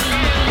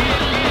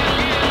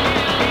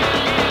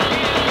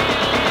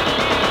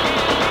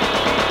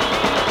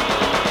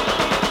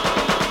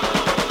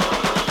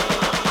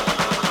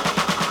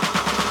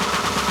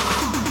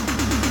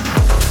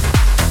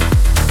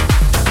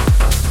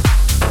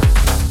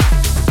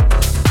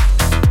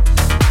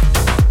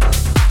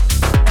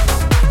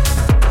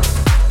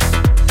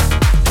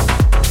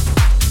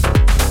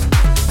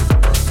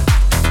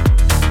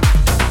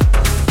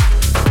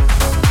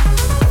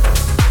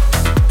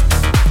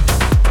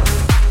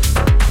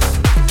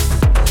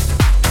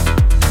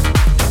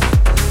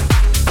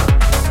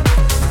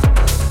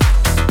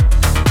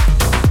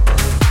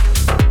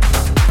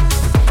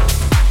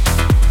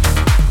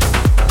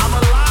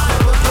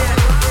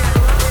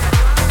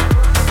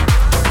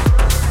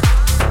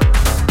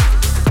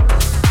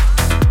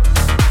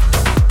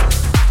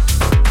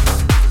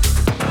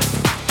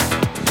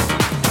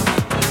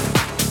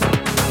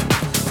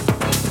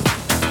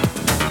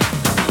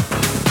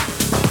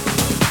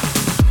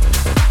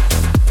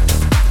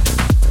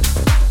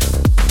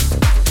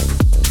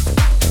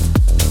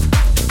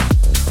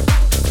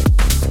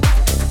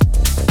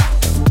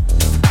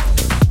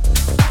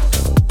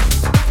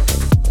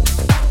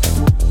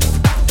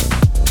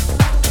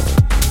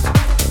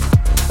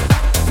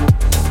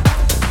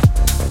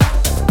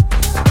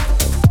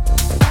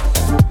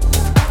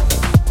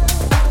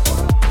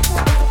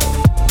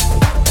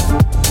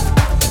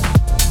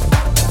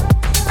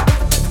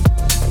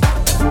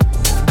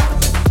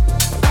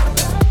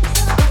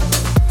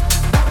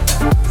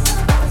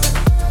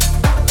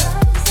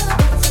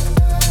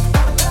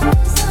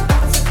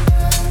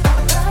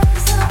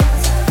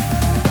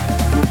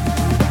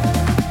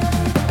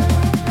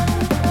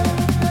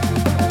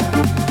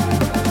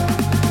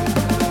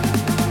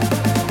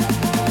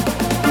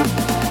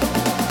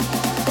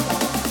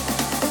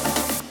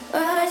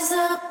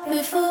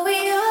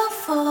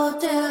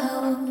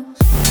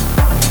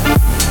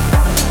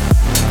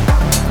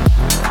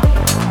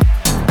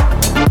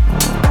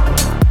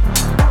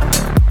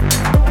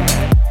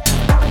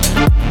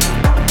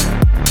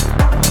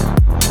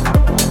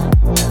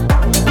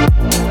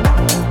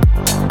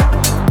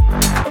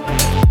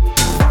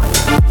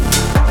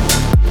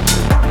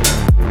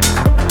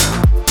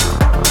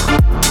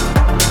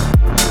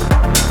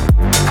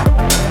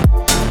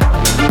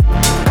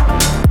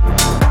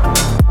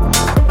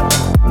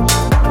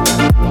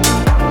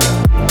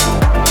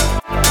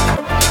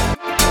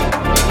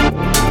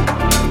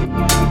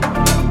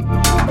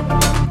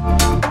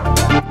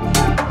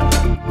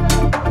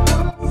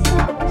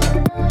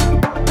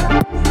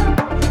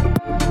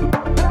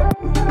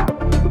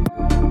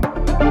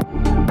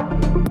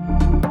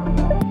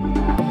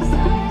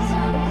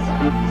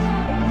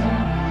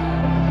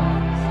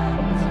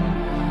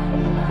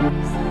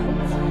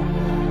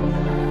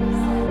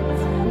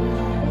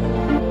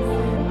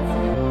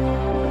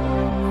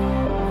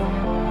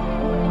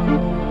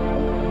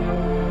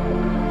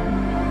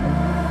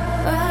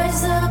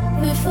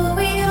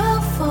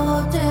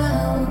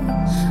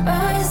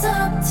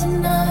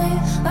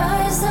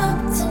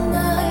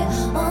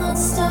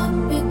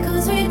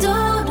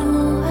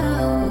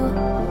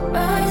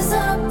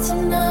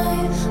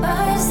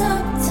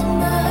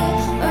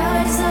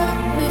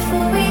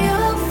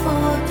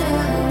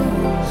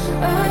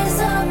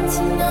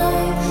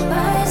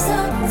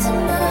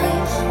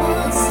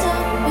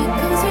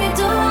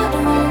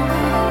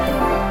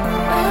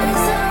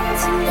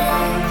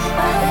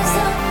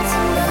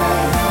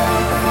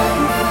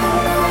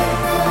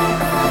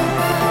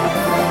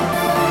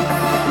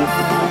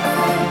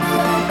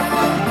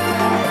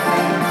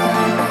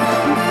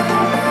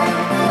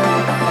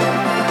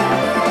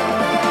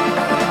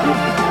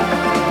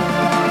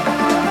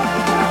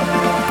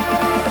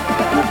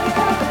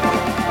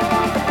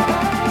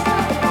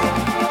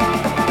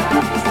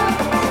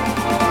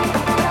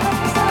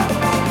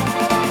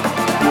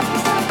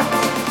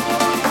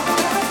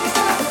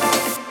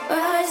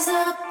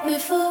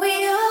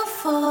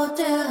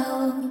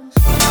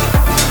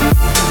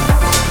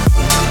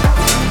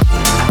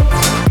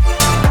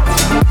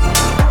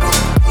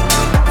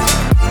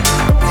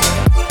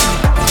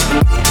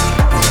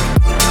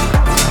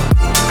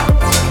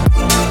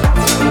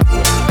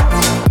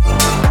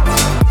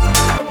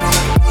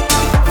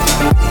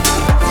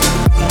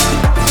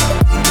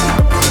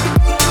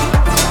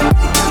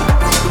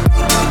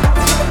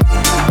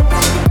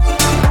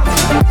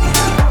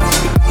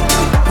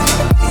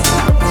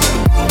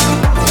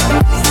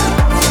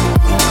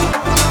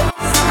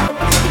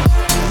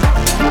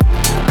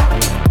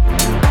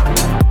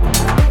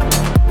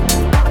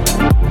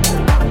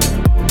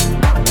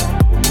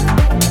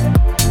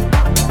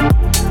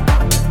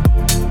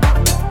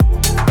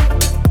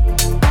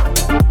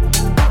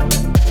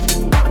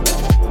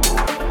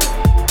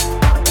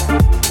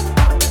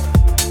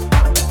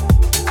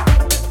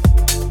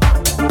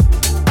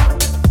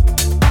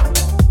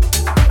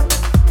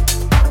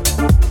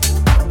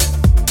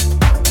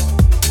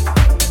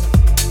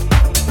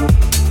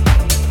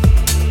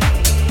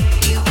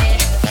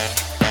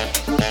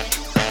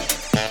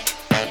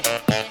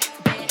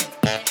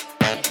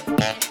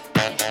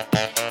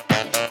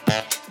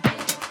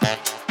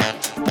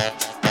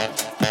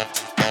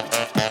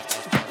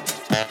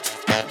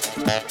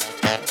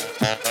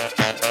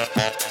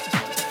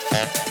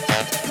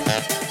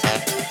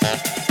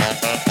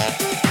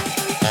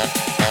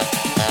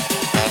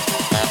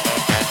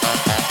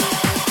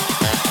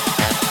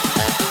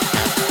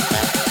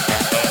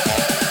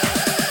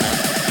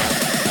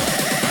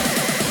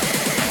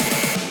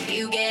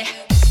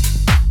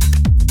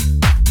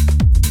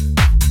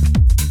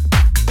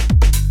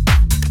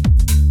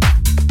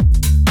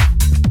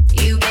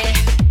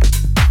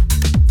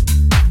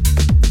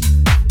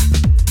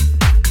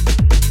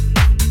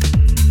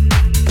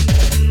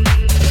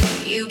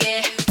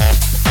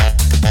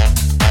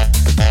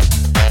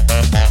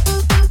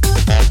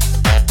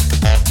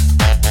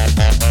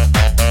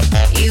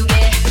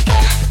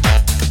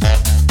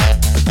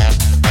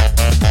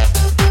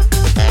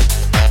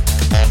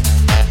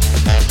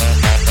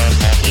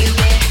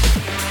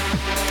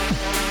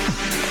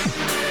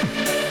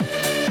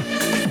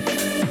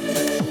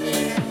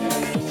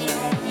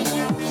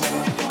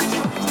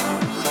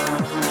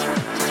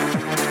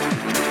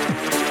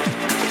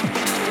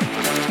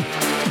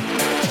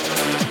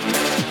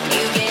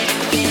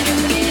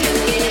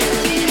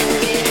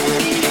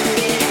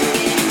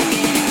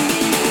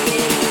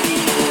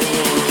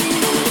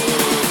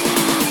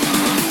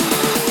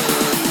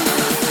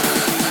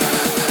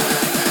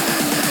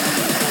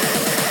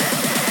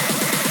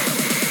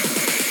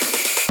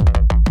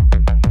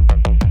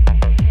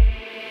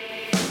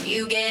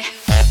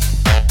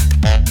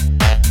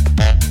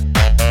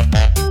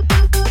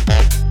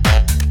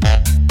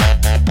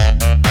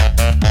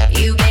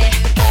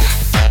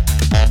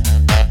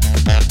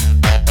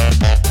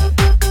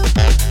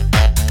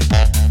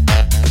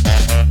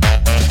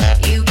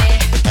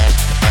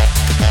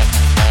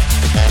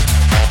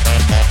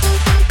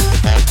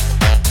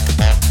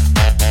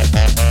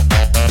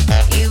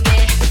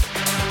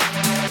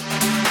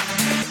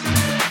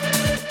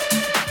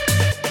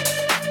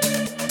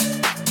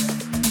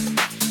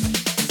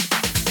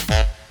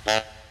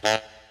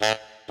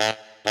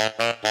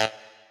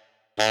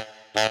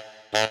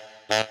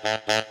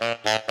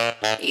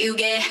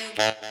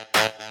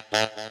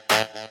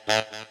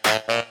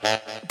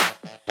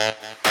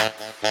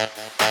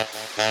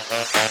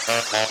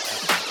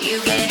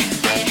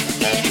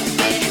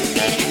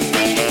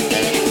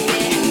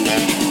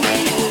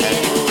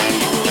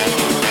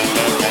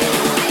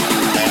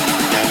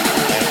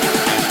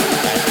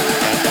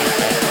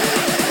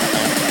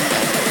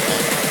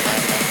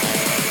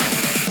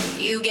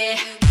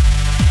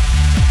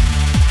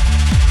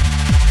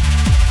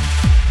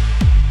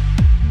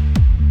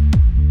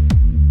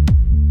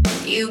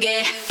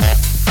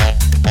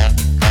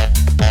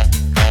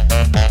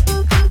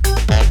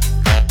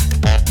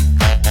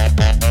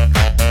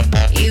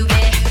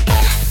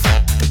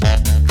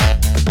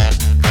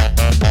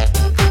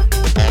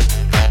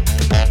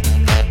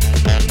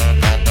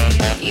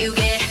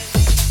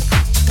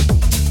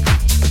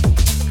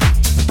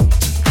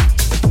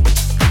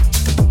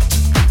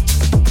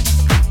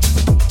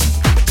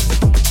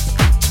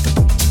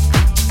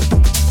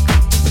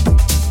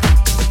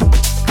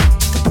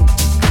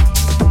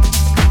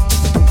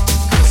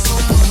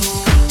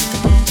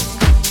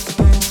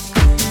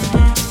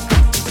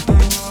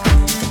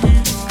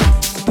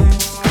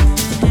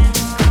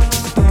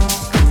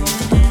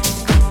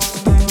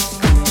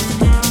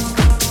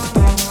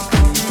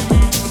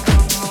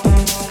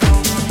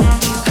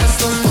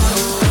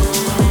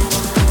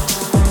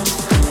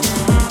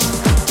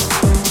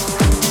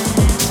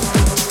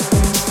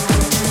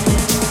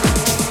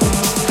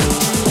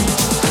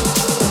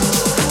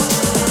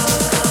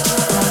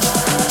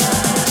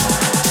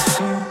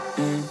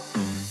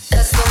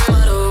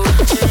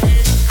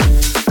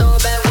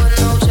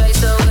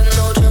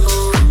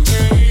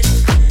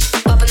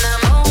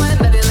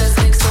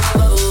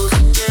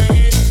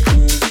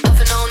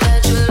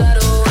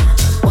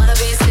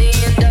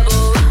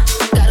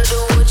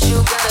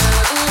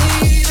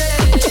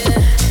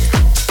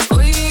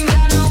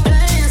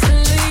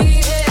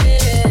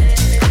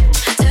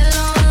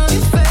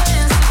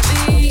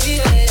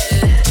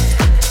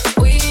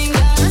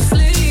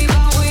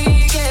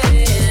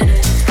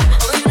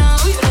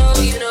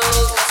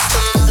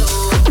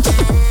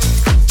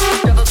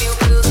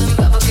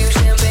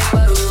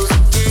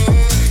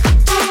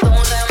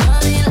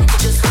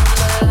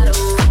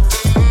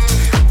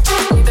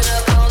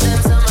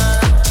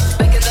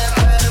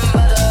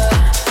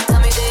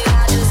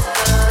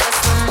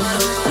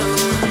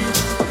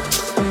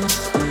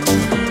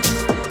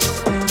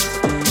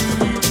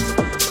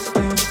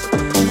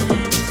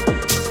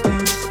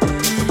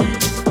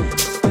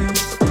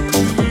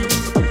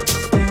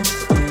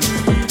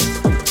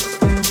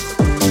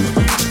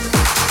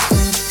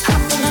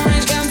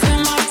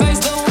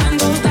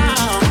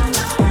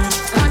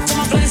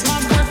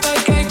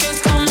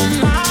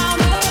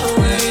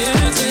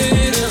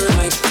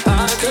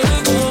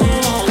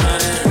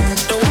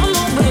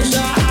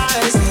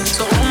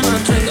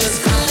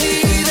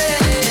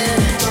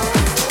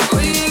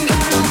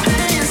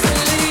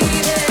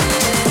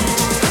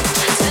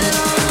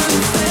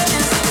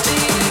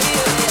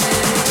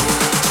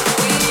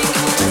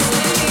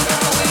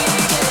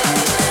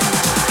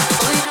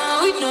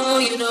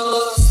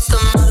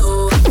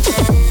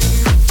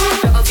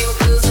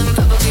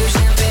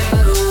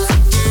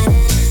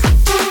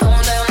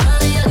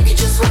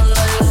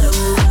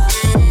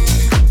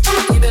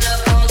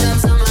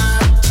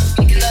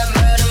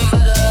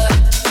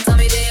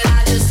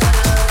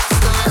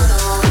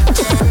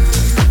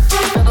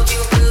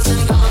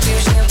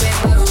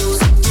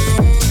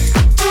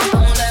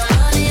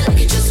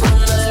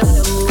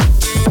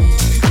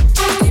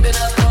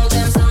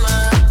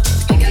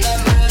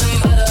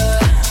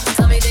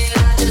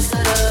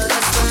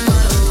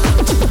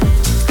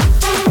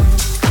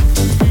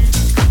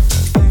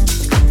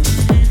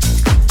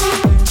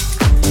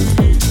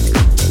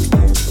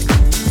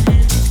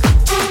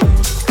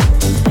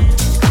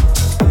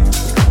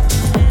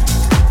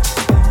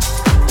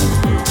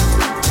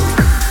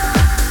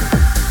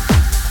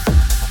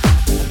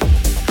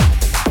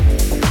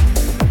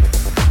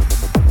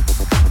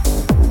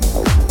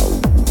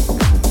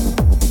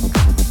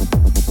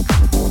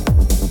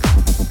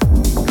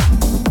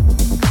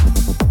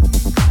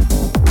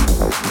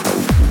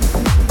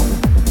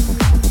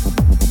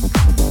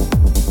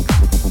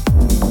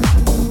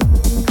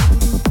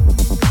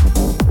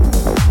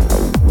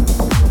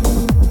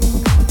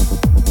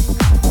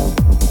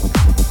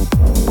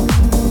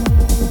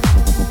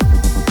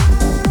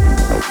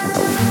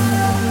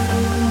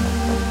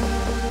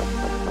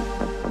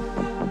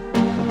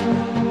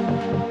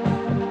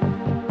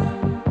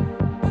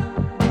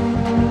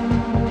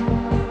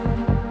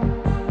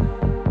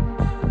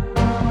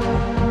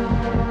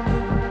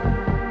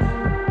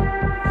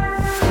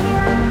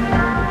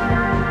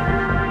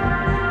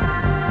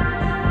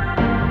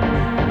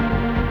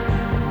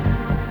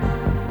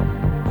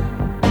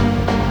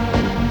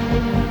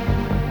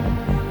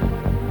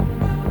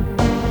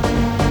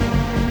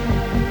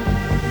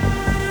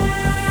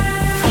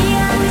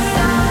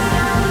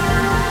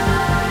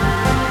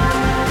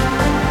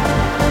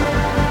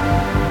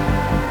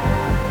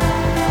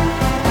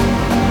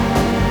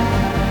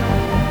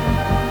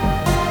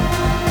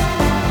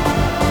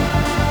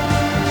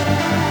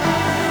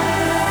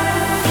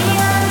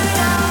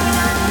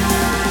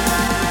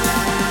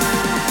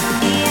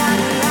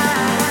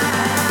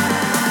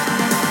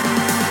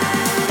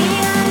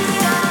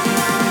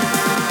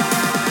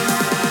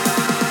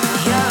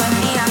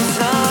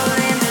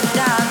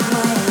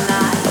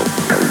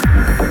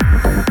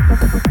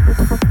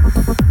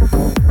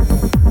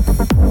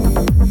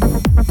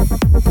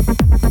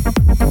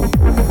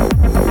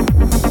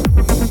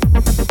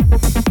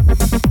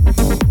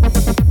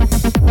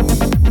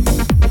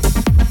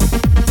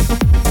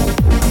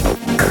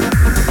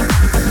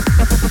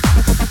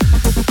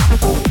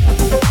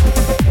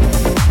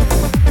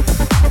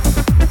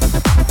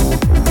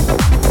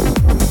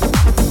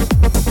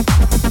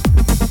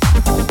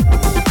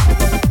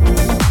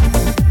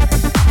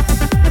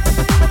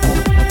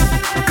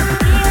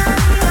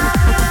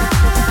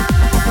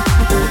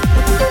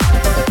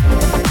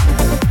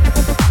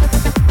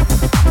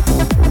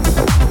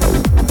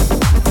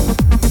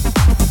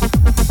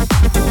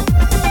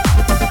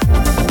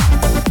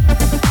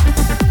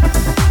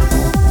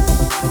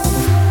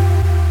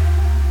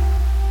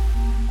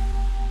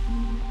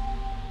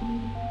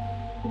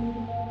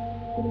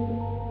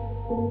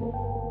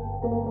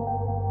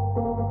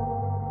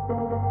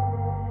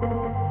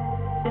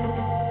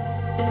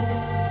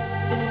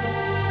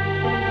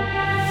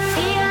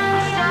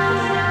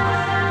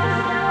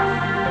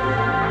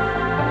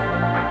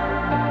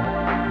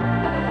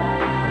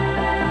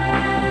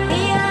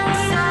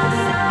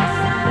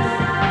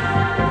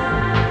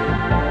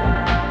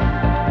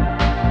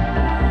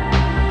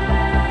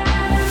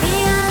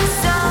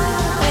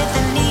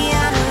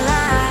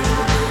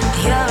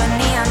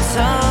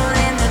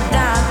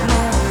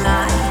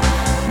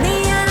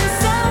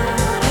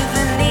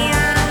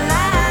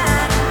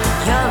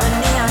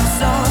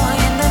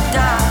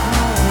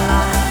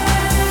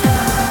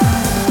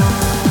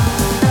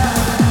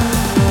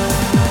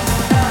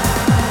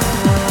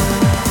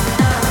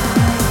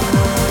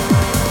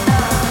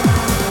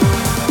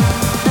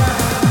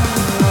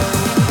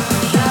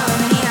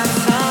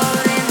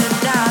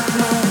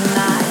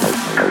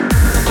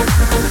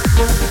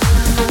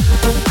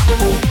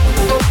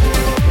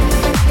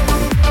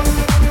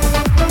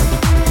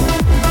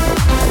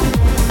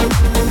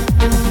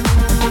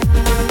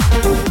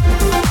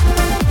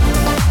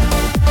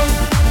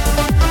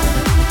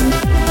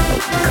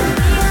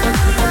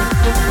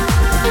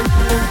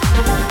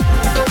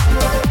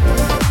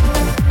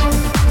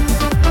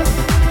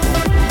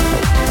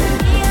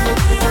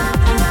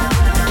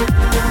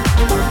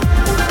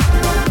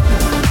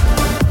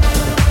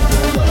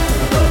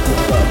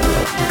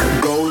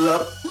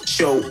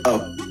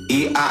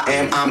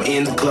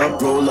 the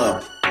club, roll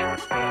up,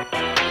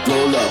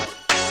 roll up,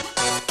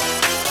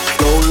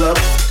 roll up,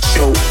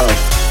 show up.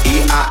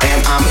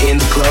 E-I-M, I'm in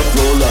the club,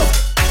 roll up,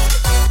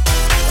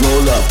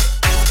 roll up.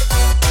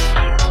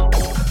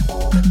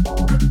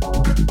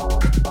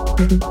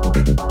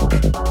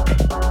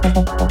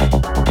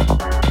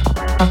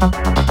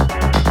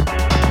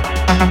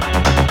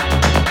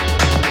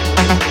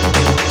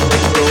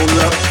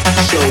 Roll up,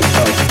 show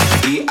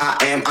up.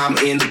 E-I-M, I'm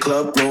in the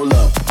club, roll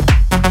up.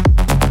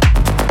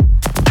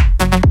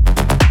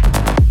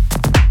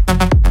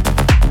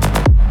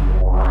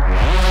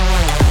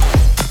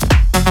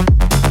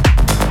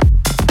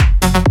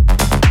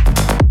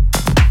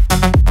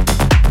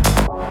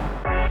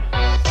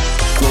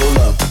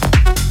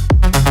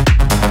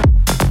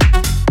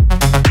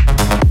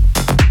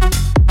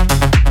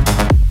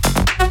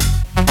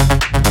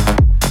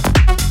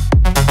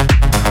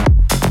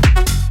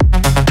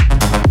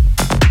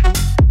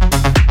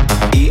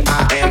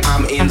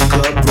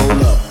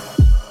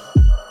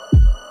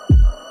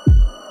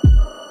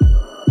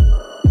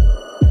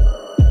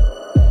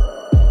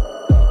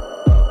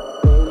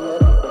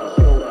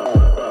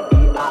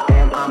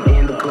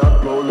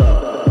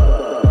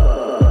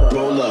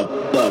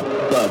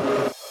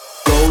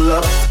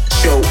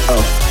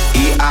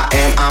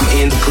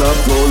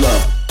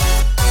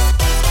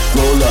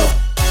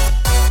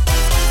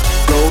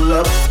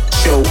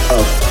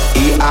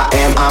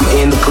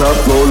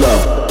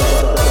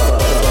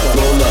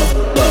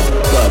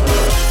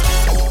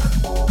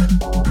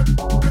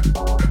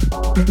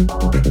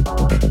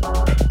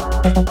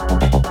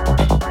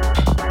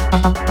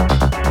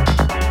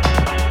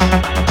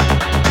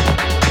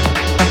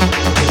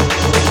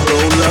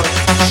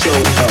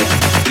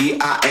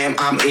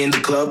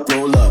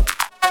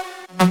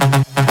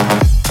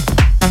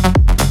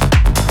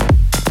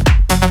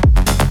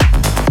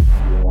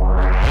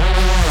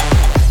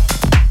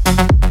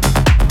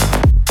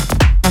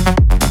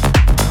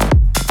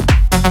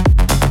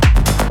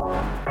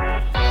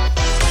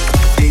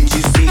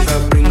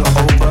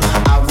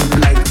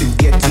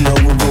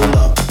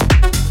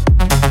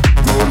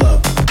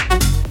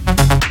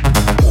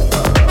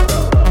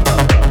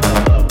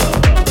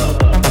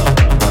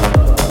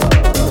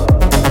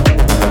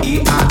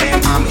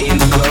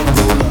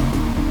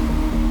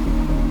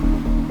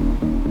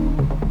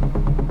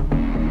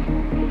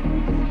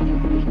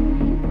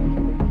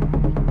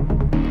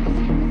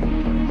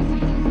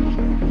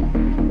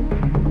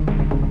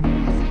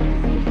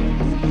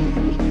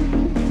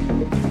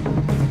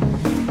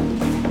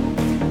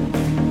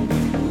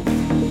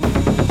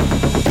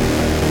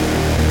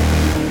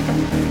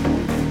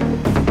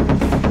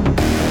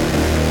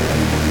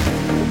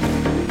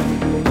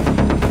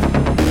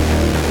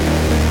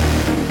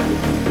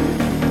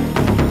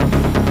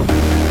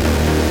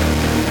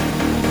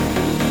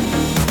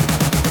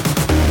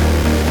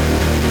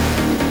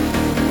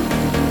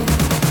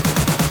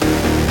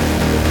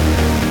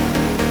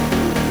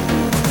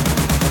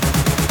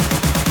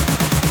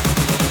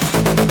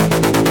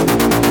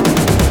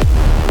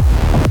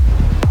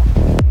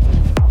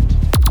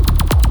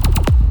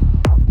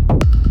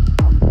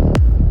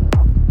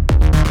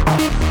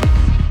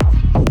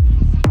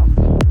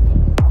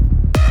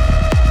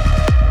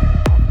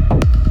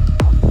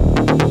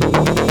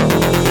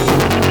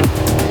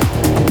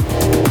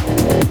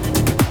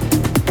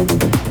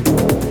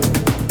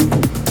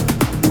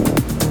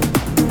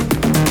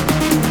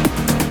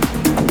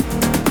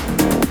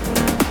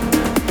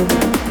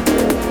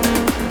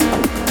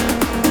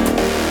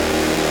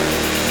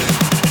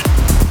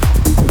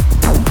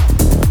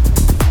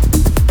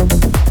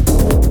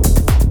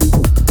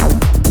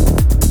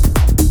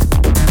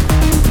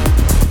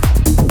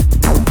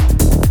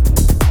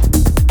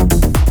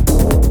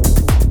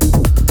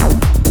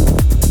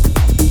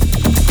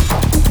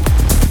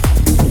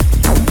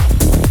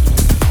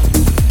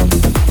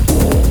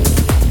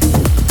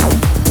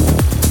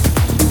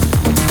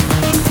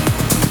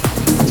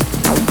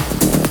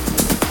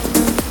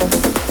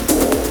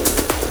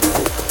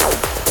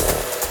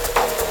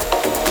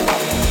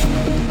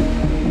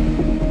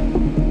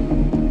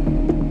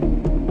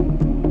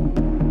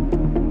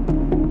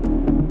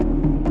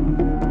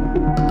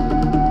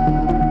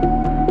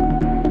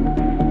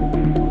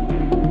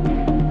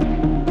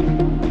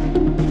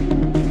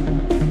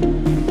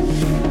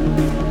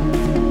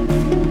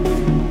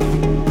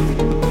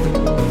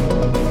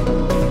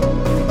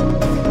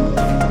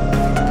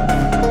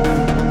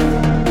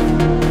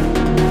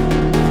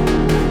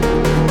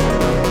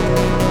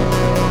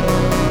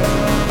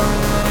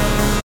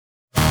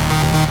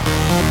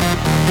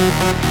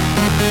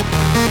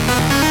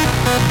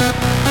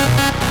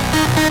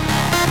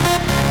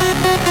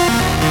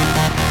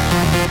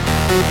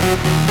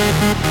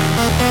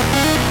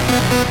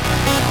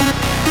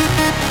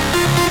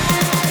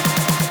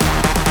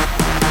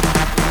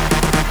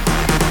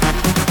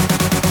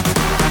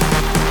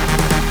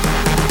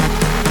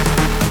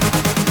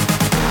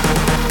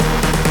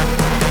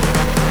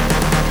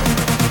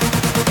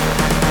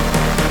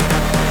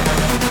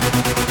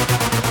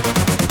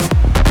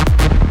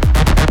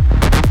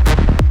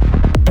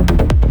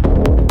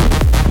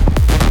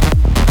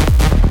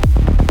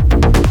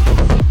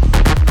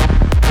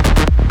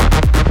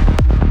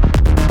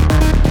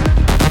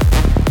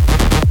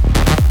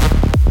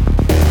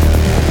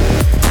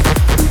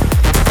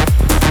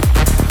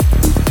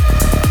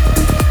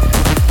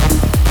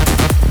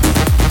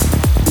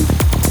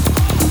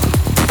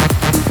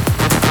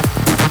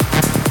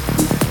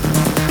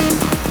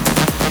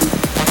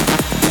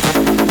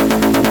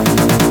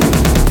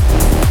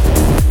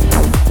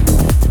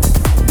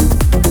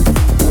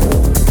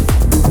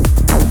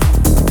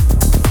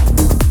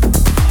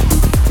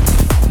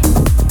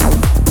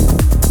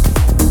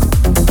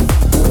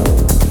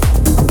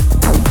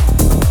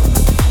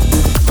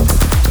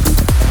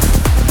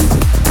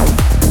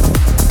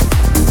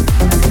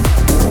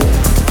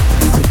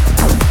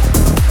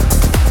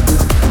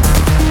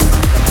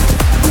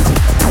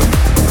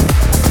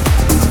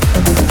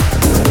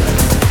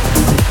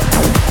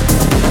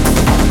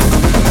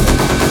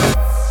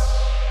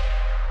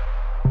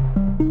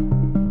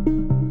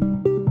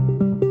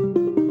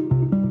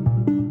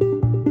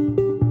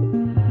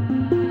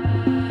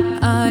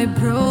 I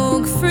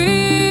broke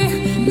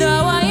free,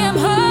 now I am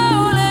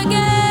whole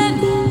again.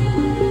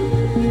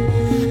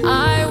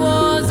 I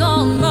was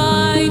on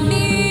my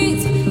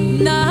knees,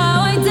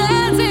 now I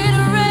dance in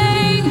the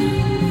rain.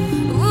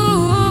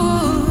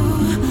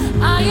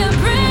 Ooh, I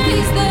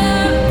embrace the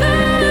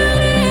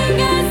burning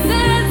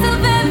essence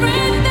of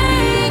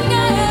everything I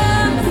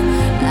am.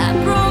 I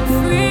broke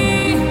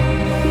free,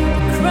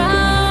 the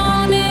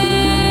crown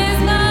is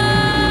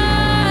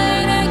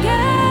mine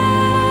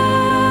again.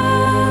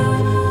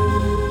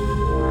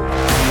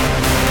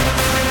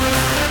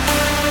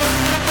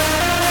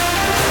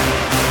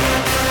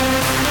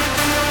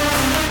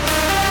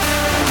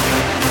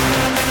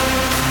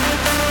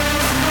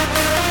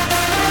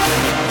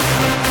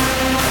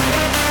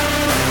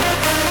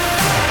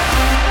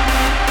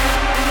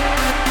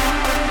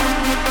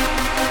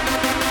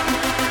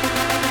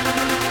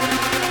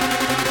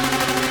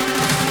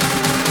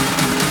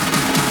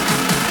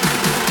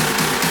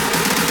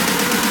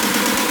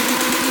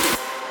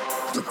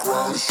 The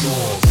crowd is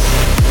strong.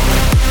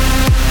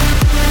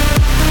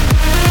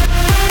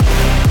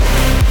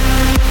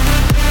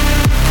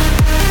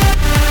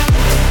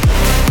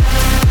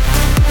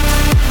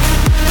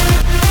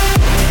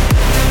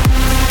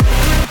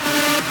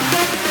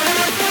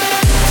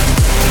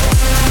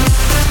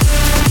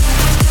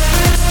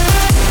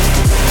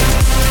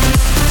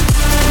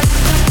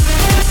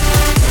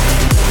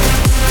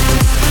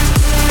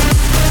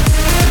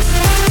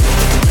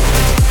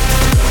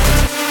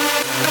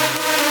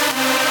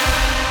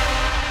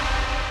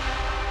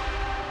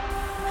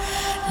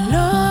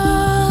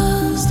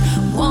 Lost,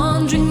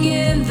 wandering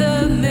in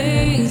the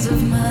maze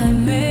of my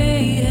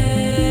mayhem.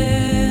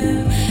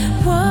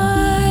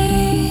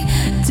 Why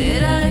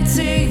did I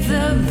take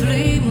the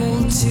blame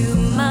all to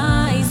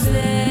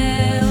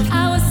myself?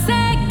 I was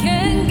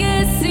second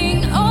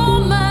guessing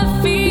all my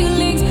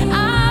feelings.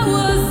 I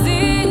was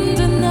in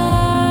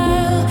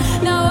denial.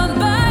 Now I'm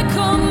back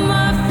on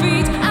my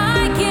feet.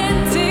 I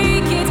can't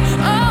take it.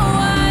 Oh,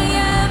 I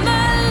am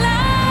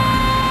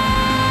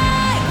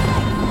alive.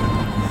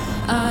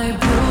 I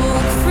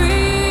broke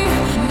free,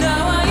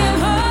 now I am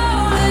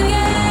whole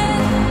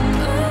again.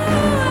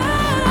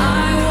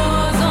 I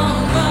was on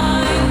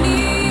my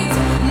knees,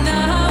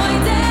 now I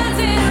dance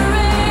in the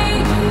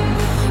rain.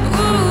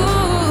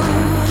 Ooh,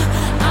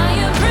 I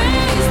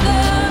embrace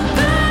the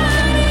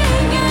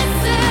burning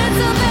essence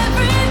of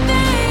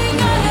everything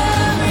I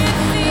am.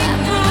 I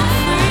broke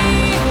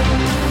free,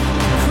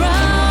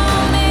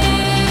 crown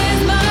is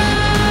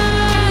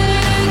mine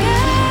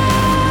again.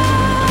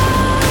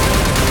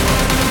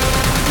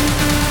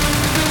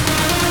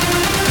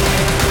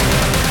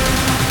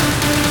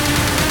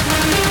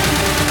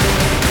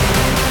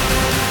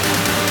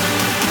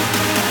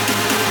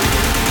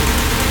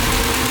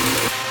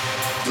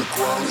 The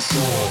crowd is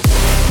strong.